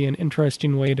think it'd be an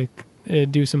interesting way to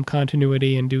do some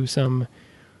continuity and do some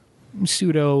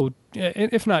pseudo,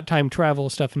 if not time travel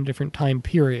stuff in a different time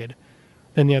period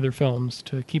than the other films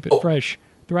to keep it fresh.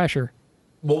 Thrasher.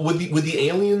 Well, would the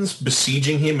aliens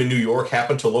besieging him in New York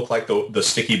happen to look like the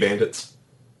Sticky Bandits?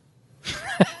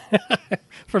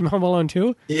 From Home Alone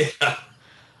 2? Yeah.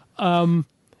 I'm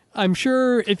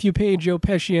sure if you paid Joe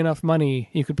Pesci enough money,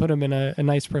 you could put him in a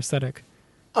nice prosthetic.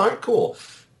 All right, cool.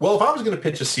 Well, if I was going to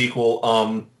pitch a sequel,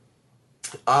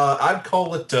 I'd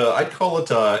call it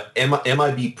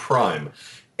MIB Prime,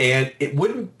 and it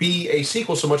wouldn't be a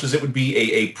sequel so much as it would be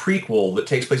a prequel that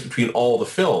takes place between all the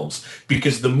films,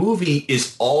 because the movie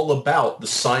is all about the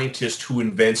scientist who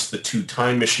invents the 2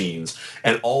 time machines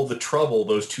and all the trouble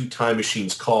those 2 time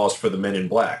machines cause for the Men in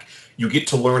Black. You get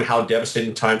to learn how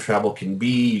devastating time travel can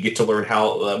be. You get to learn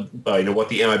how what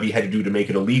the MIB had to do to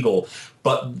make it illegal,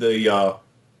 but you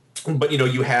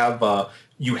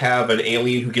have an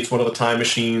alien who gets one of the time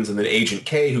machines, and then Agent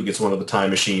K who gets one of the time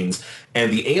machines,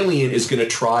 and the alien is going to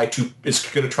try to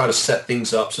set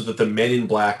things up so that the Men in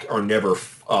Black are never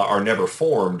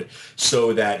formed,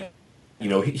 so that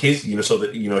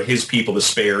his people is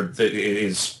spared.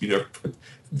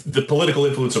 The political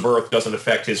influence of Earth doesn't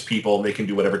affect his people, and they can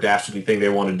do whatever dastardly thing they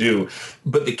want to do.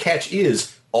 But the catch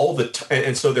is,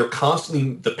 and so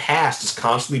the past is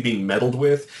constantly being meddled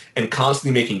with and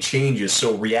constantly making changes.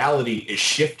 So reality is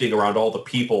shifting around all the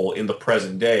people in the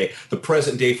present day. The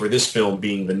present day for this film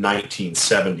being the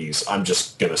 1970s. I'm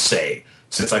just gonna say,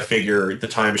 since I figure the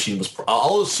time machine was,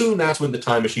 I'll assume that's when the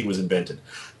time machine was invented.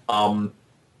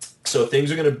 So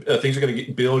things are going to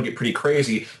be able to get pretty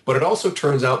crazy, but it also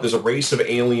turns out there's a race of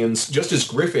aliens, just as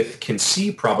Griffith can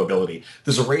see probability,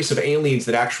 there's a race of aliens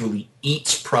that actually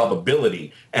eats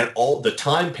probability, and all the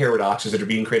time paradoxes that are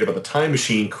being created by the time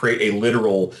machine create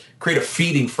a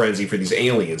feeding frenzy for these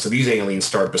aliens. So these aliens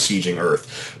start besieging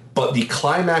Earth. But the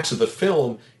climax of the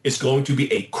film is going to be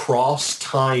a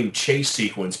cross-time chase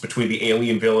sequence between the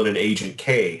alien villain and Agent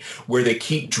K, where they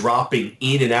keep dropping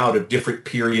in and out of different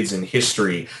periods in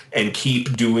history and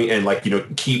keep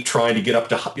trying to get up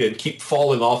to and keep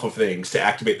falling off of things to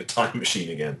activate the time machine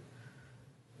again.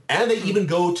 And they even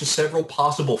go to several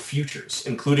possible futures,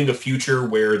 including a future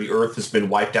where the Earth has been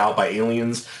wiped out by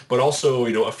aliens, but also,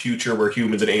 a future where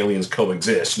humans and aliens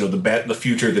coexist. The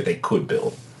future that they could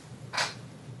build.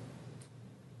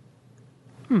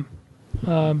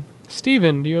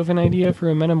 Steven, do you have an idea for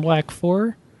a Men in Black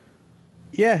 4?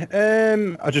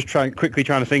 Yeah, I'll just quickly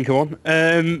trying to think of one.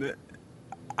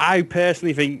 I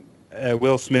personally think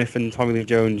Will Smith and Tommy Lee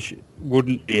Jones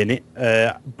wouldn't be in it,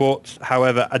 but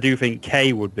however, I do think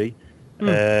Kay would be.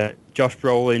 Josh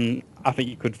Brolin, I think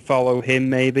you could follow him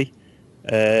maybe,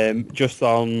 just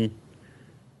on,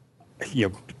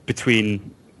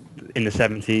 between in the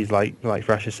 70s, like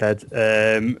Thrasher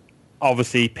said.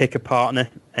 Obviously, pick a partner,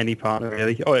 any partner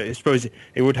really. Oh, I suppose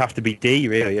it would have to be D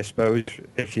really. I suppose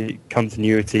if you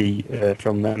continuity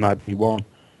from MIB1.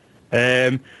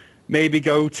 maybe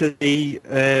go to the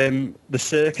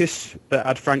circus that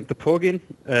had Frank the Pug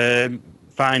in,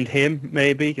 find him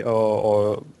maybe,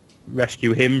 or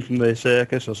rescue him from the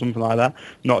circus or something like that.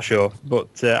 Not sure,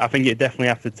 but I think it definitely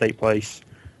have to take place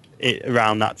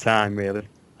around that time, really.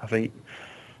 I think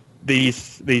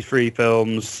these three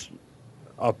films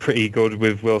are pretty good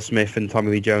with Will Smith and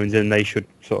Tommy Lee Jones, and they should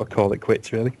sort of call it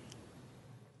quits, really.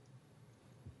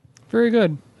 Very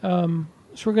good. So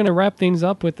we're going to wrap things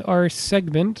up with our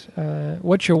segment,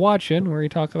 What You're Watching, where we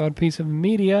talk about a piece of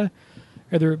media,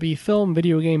 whether it be film,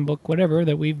 video game, book, whatever,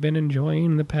 that we've been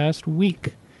enjoying the past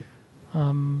week.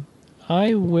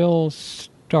 I will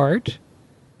start.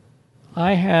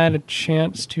 I had a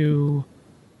chance to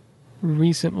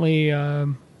recently...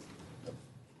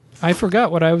 I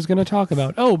forgot what I was going to talk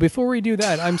about. Oh, before we do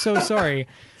that, I'm so sorry.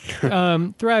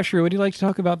 Thrasher, would you like to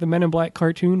talk about the Men in Black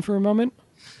cartoon for a moment?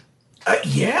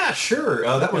 Yeah, sure.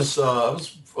 That was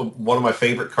one of my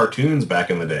favorite cartoons back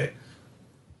in the day.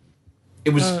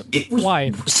 It was.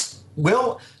 Why?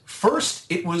 Well,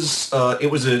 first it was a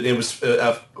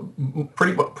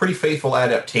pretty faithful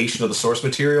adaptation of the source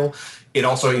material. It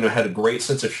also, had a great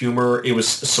sense of humor. It was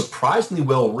surprisingly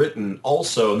well written.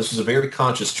 Also, and this was a very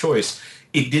conscious choice.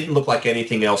 It didn't look like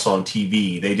anything else on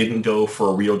TV. They didn't go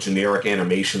for a real generic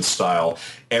animation style.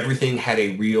 Everything had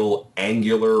a real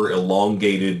angular,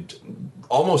 elongated,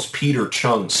 almost Peter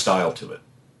Chung style to it.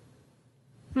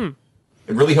 It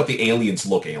really helped the aliens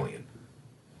look alien.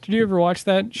 Did you ever watch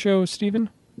that show, Stephen?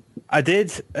 I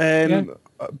did.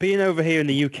 Being over here in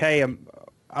the UK,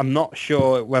 I'm not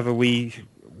sure whether we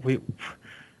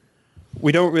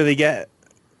don't really get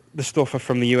the stuff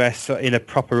from the US in a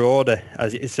proper order,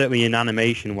 as it's certainly in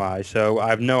animation wise. So I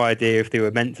have no idea if they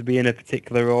were meant to be in a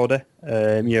particular order.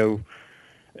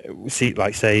 See,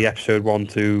 like say episode 1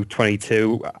 to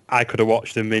 22. I could have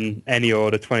watched them in any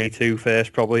order. 22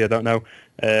 first, probably. I don't know,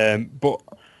 but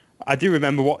I do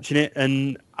remember watching it,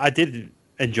 and I did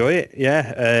enjoy it.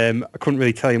 Yeah, I couldn't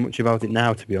really tell you much about it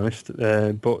now, to be honest.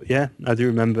 But yeah, I do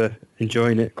remember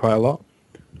enjoying it quite a lot.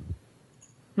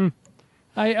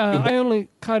 I only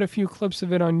caught a few clips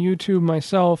of it on YouTube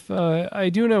myself. I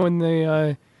do know in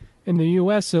the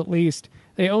U.S. at least,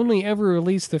 they only ever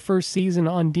released the first season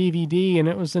on DVD, and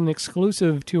it was an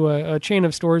exclusive to a chain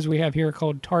of stores we have here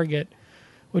called Target,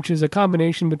 which is a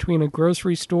combination between a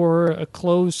grocery store, a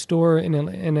clothes store, and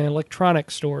an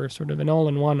electronics store, sort of an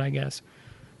all-in-one, I guess.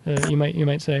 You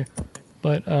might say,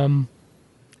 but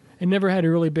it never had a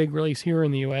really big release here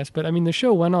in the U.S. But I mean, the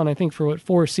show went on, I think, for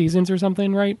 4 seasons or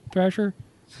something, right, Thrasher?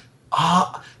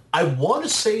 I want to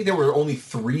say there were only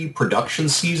 3 production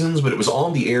seasons, but it was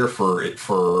on the air for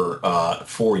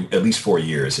at least 4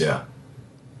 years. Yeah.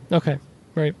 Okay.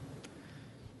 Right.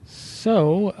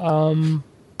 So,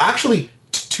 actually,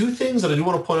 2 things that I do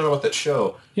want to point out about that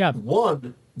show. Yeah.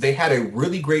 One, they had a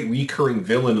really great recurring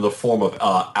villain in the form of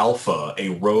Alpha, a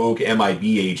rogue MIB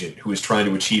agent who was trying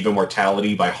to achieve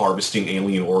immortality by harvesting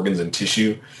alien organs and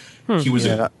tissue. He was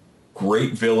a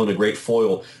great villain, a great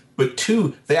foil. But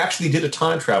 2, they actually did a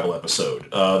time travel episode.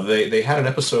 They had an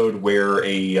episode where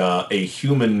a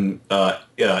human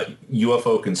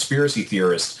UFO conspiracy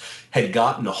theorist had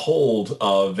gotten a hold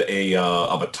of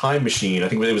a time machine. I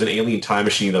think it was an alien time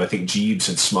machine that I think Jeeves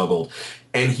had smuggled.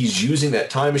 And he's using that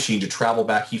time machine to travel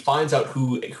back. He finds out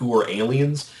who are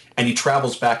aliens, and he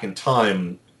travels back in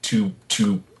time to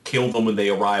kill them when they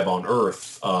arrive on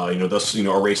Earth, thus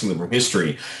erasing them from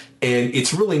history. And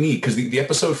it's really neat because the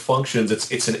episode functions.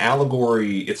 It's an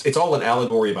allegory. It's all an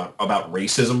allegory about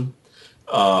racism.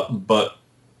 But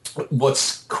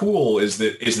what's cool is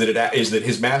that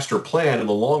his master plan in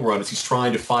the long run is he's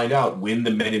trying to find out when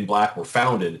the Men in Black were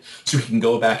founded, so he can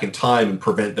go back in time and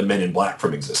prevent the Men in Black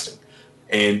from existing.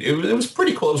 And it was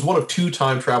pretty cool. It was one of 2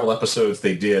 time travel episodes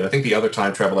they did. I think the other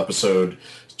time travel episode,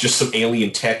 just some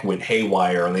alien tech went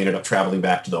haywire, and they ended up traveling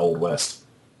back to the Old West.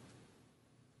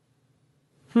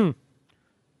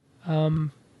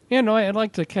 I'd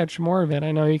like to catch more of it.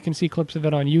 I know you can see clips of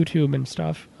it on YouTube and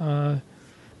stuff.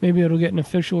 Maybe it'll get an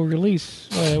official release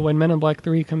when Men in Black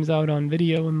 3 comes out on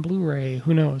video and Blu-ray.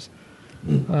 Who knows?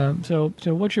 So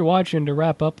what you're watching to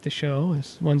wrap up the show,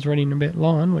 this one's running a bit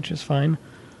long, which is fine.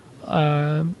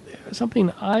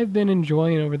 Something I've been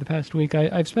enjoying over the past week,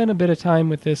 I've spent a bit of time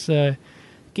with this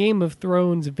Game of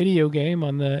Thrones video game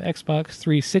on the Xbox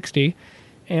 360,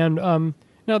 and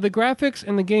now the graphics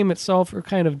in the game itself are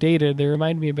kind of dated. They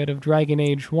remind me a bit of Dragon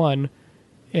Age 1.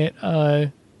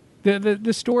 The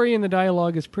story and the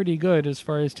dialogue is pretty good as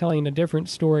far as telling a different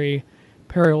story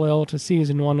parallel to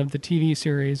Season 1 of the TV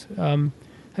series. Have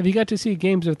you got to see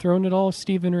Games of Thrones at all,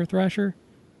 Stephen or Thrasher?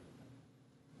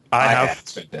 I have.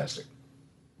 It's fantastic.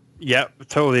 Yeah,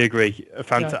 totally agree. In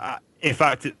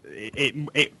fact,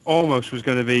 it almost was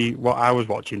going to be what I was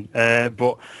watching,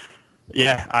 but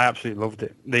yeah, I absolutely loved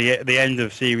it. The end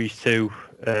of series 2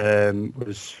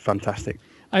 was fantastic.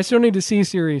 I still need to see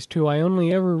series 2. I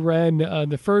only ever read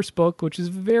the first book, which is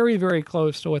very, very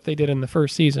close to what they did in the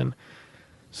first season.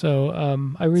 So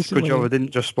I recently... Good job I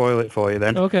didn't just spoil it for you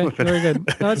then. Okay, very good.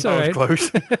 No, that's all right. That was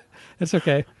close. That's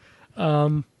okay.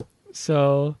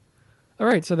 So, all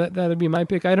right, so that'd be my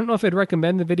pick. I don't know if I'd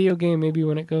recommend the video game maybe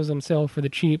when it goes on sale for the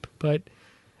cheap, but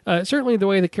certainly the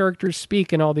way the characters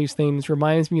speak and all these things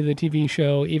reminds me of the TV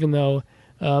show, even though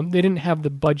they didn't have the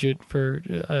budget for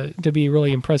to be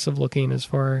really impressive looking as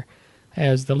far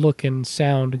as the look and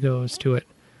sound goes to it.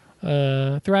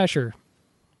 Thrasher.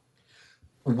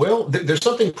 Well, there's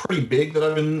something pretty big that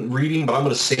I've been reading, but I'm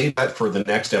going to save that for the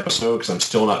next episode because I'm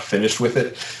still not finished with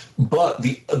it. But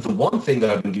the one thing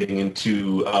that I've been getting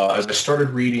into as I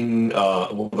started reading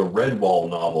one of the Redwall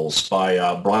novels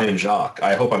by Brian Jacques.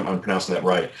 I hope I'm pronouncing that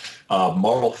right.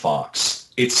 Marl Fox.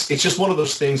 It's just one of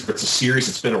those things where it's a series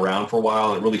that's been around for a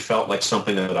while, and it really felt like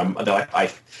something that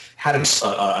I had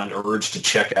an urge to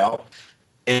check out.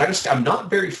 And I'm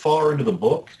not very far into the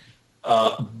book.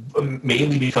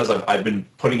 Mainly because I've been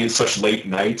putting in such late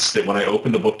nights that when I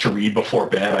open the book to read before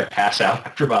bed, I pass out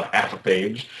after about half a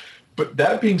page. But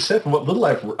that being said, from what little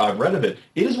I've read of it,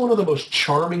 it is one of the most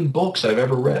charming books I've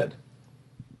ever read.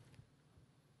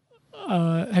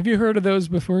 Have you heard of those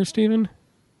before, Stephen?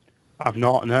 I've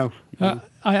not, no.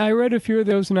 I read a few of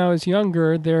those when I was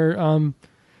younger. They're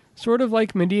sort of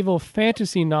like medieval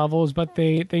fantasy novels, but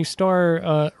they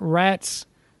star rats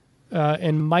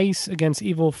and mice against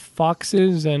evil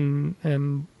foxes and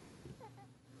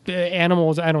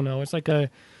animals. I don't know. It's like a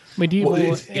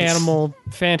medieval animal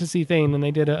fantasy thing, and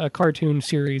they did a cartoon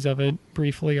series of it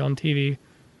briefly on TV.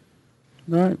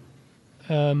 Right.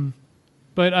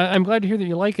 But I'm glad to hear that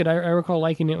you like it. I recall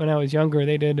liking it when I was younger.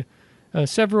 They did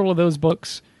several of those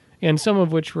books, and some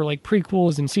of which were like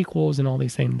prequels and sequels and all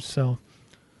these things. So.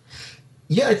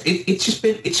 Yeah, it's just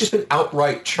been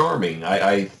outright charming.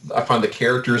 I find the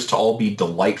characters to all be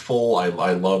delightful. I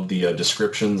love the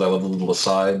descriptions. I love the little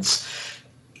asides.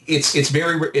 It's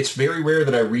very rare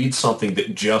that I read something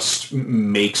that just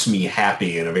makes me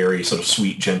happy in a very sort of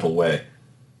sweet, gentle way.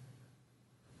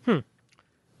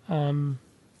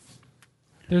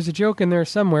 There's a joke in there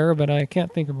somewhere, but I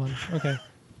can't think of one. Okay.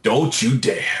 Don't you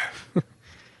dare.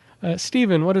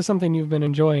 Stephen, what is something you've been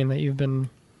enjoying that you've been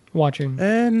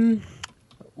watching?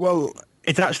 Well,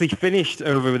 it's actually finished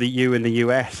over with you in the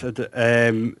US.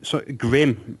 So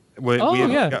Grimm.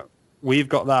 We've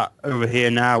got that over here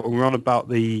now. We're on about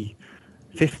the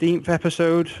 15th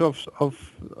episode of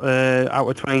out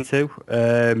of 22.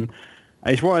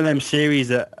 It's one of them series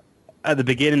that at the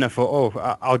beginning I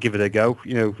thought, I'll give it a go.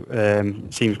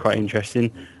 Seems quite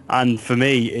interesting. And for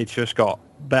me, it's just got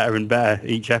better and better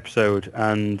each episode.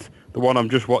 And the one I'm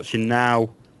just watching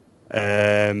now,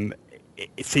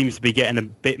 it seems to be getting a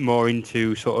bit more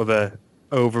into sort of a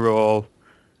overall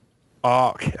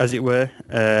arc, as it were,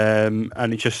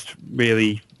 and it's just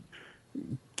really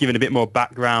giving a bit more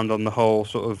background on the whole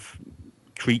sort of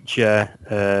creature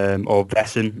or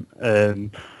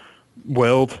Vesson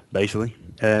world, basically.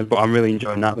 But I'm really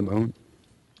enjoying that at the moment.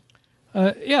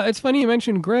 Yeah, it's funny you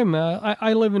mentioned Grimm.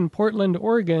 I live in Portland,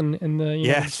 Oregon, in the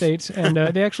United States, and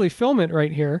they actually film it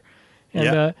right here.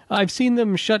 And I've seen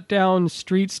them shut down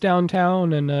streets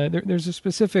downtown, and there's a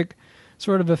specific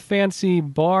sort of a fancy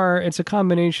bar. It's a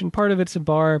combination. Part of it's a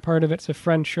bar, part of it's a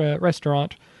French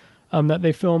restaurant that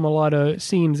they film a lot of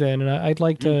scenes in. And I'd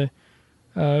like to...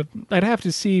 I'd have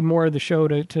to see more of the show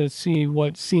to see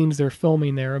what scenes they're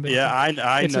filming there. But yeah,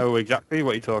 I know exactly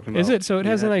what you're talking about. Is it? So it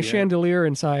has a nice chandelier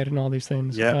inside and all these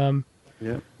things. Yeah.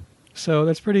 So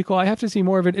that's pretty cool. I have to see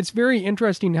more of it. It's very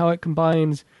interesting how it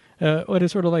combines what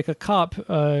is sort of like a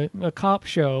cop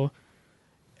show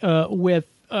with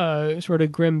sort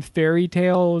of grim fairy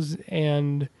tales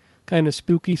and kind of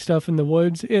spooky stuff in the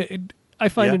woods. I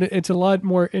find it's a lot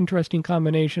more interesting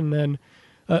combination than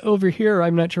over here.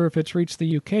 I'm not sure if it's reached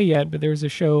the UK yet, but there's a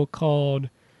show called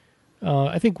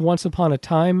I think Once Upon a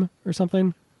Time or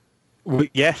something.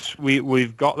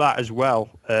 We've got that as well.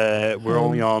 We're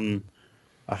only on,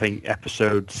 I think,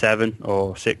 episode 7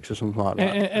 or 6 or something like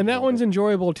that. And that one's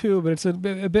enjoyable too, but it's a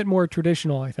bit more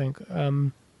traditional, I think.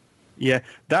 Yeah,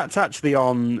 that's actually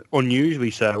on,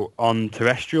 unusually so, on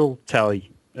terrestrial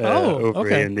telly over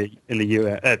here in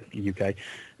the UK.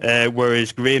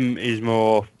 Whereas Grimm is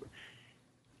more.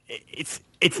 It's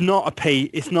not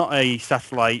a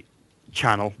satellite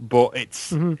channel, but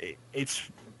it's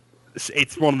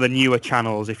one of the newer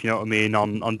channels, if you know what I mean,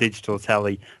 on digital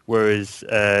telly. Whereas,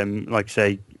 like I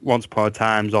say, Once Upon a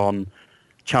Time's on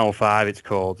Channel 5, it's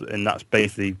called, and that's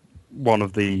basically one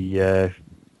of the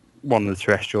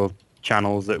terrestrial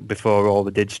channels that before all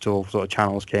the digital sort of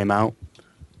channels came out.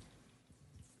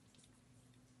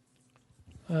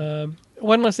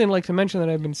 One last thing I'd like to mention that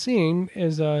I've been seeing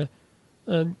is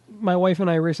my wife and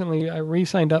I recently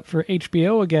re-signed up for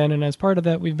HBO again, and as part of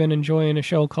that, we've been enjoying a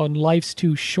show called Life's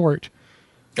Too Short.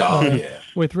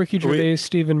 With Ricky Gervais,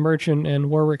 Stephen Merchant, and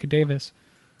Warwick Davis.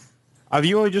 Have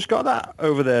you only just got that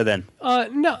over there then?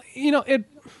 No,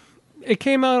 it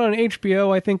came out on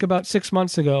HBO, I think, about 6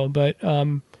 months ago, but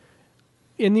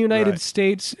in the United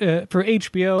States, for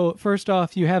HBO, first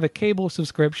off, you have a cable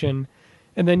subscription,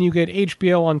 and then you get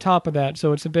HBO on top of that,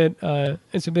 so it's a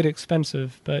bit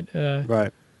expensive, but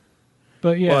right.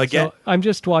 But yeah, well, again, so I'm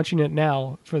just watching it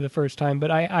now for the first time,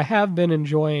 but I have been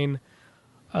enjoying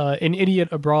An Idiot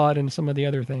Abroad and some of the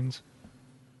other things.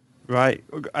 Right.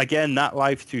 Again, that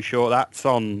Life's Too Short, that's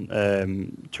on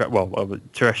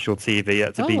terrestrial TV.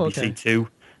 That's a BBC Two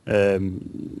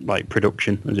like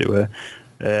production, as it were.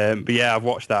 But yeah, I've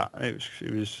watched that.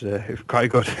 It was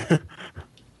quite good.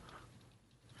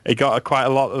 It got quite a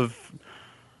lot of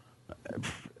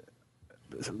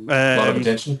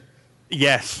attention.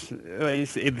 Yes,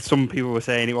 some people were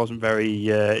saying it wasn't very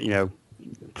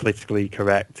politically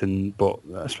correct, but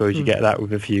I suppose you get that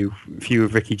with a few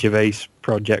of Ricky Gervais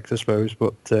projects, I suppose.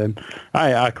 But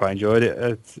I quite enjoyed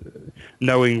it.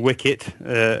 Knowing Wicket,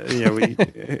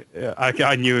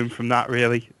 I knew him from that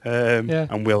really,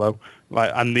 and Willow,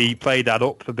 and they played that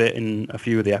up a bit in a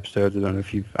few of the episodes. I don't know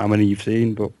how many you've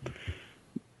seen, but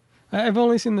I've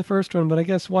only seen the first one, but I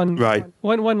guess one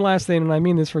last thing, and I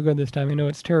mean this for good this time. I know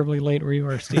it's terribly late where you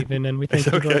are, Stephen, and we thank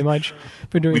you very much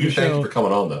for doing the show. Thank you for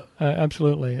coming on, though.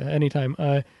 Absolutely, anytime.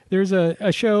 There's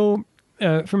a show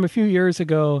from a few years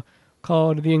ago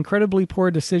called The Incredibly Poor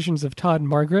Decisions of Todd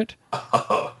Margaret,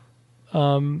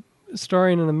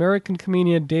 starring an American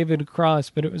comedian, David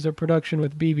Cross, but it was a production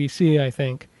with BBC, I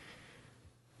think.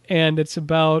 And it's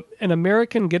about an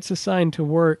American gets assigned to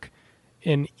work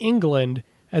in England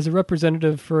as a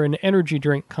representative for an energy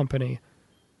drink company.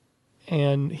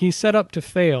 And he's set up to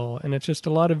fail, and it's just a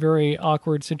lot of very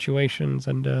awkward situations.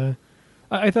 And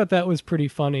I thought that was pretty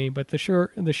funny. But the show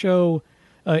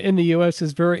in the U.S.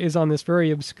 is on this very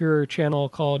obscure channel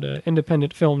called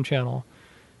Independent Film Channel.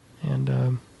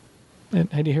 And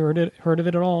had you heard of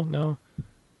it at all? No,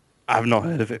 I've not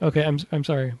heard of it. Okay, I'm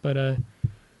sorry, but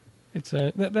it's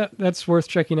that's worth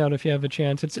checking out if you have a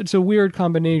chance. It's a weird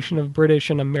combination of British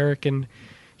and American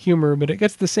humor, but it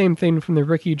gets the same thing from the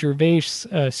Ricky Gervais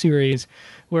series,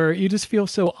 where you just feel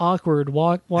so awkward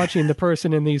watching the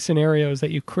person in these scenarios that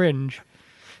you cringe.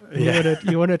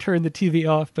 You want to turn the TV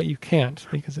off, but you can't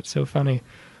because it's so funny.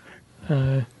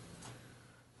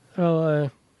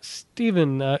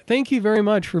 Stephen, thank you very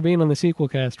much for being on the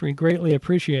Sequelcast. We greatly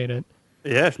appreciate it.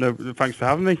 Yes, no, thanks for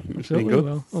having me. It's been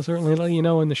good. We'll certainly let you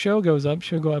know when the show goes up.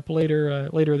 Should go up later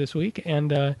this week.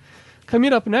 And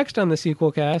coming up next on the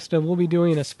Sequelcast, we'll be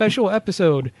doing a special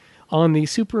episode on the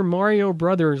Super Mario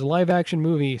Brothers live-action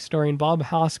movie starring Bob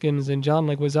Hoskins and John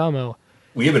Leguizamo.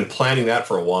 We have been planning that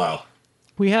for a while.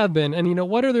 We have been. And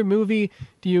what other movie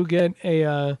do you get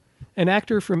an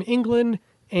actor from England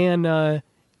and a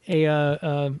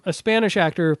Spanish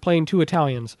actor playing two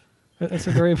Italians? That's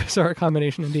a very bizarre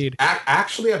combination indeed.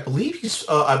 Actually, I believe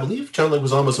John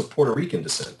Leguizamo is of Puerto Rican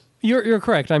descent. You're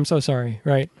correct. I'm so sorry.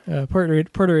 Right,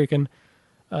 Puerto Rican,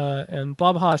 and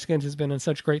Bob Hoskins has been in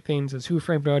such great things as Who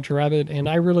Framed Roger Rabbit, and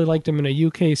I really liked him in a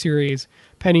UK series,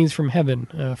 Pennies from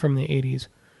Heaven, from the 80s.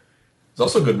 He's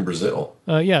also good in Brazil.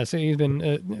 Yes, he's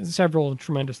been several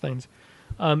tremendous things.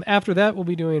 After that, we'll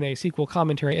be doing a sequel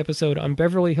commentary episode on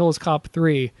Beverly Hills Cop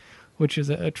 3, which is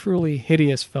a truly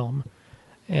hideous film.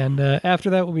 And after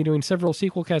that, we'll be doing several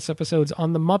Sequelcast episodes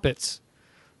on the Muppets.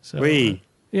 So,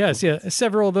 yes,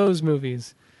 several of those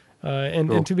movies.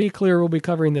 And to be clear, we'll be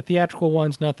covering the theatrical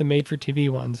ones, not the made-for-TV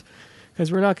ones,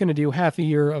 because we're not going to do half a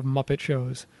year of Muppet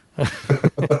shows.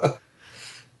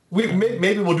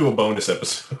 Maybe we'll do a bonus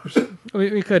episode.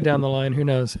 we could down the line. Who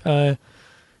knows?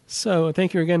 So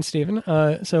thank you again, Stephen.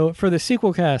 So for the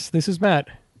Sequelcast, this is Matt.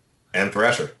 And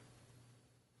Thrasher.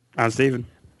 And Stephen.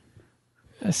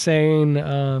 Saying...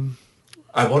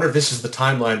 I wonder if this is the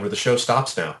timeline where the show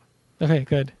stops now. Okay,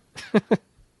 good.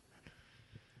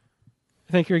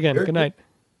 Thank you again. Good night.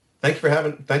 Thank you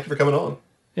for coming on.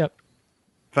 Yep.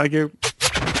 Thank you.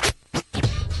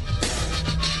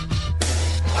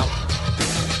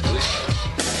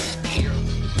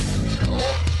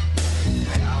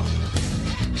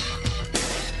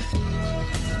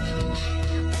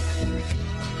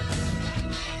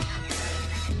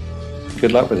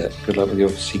 Good luck with it. Good luck with your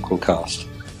sequel cast.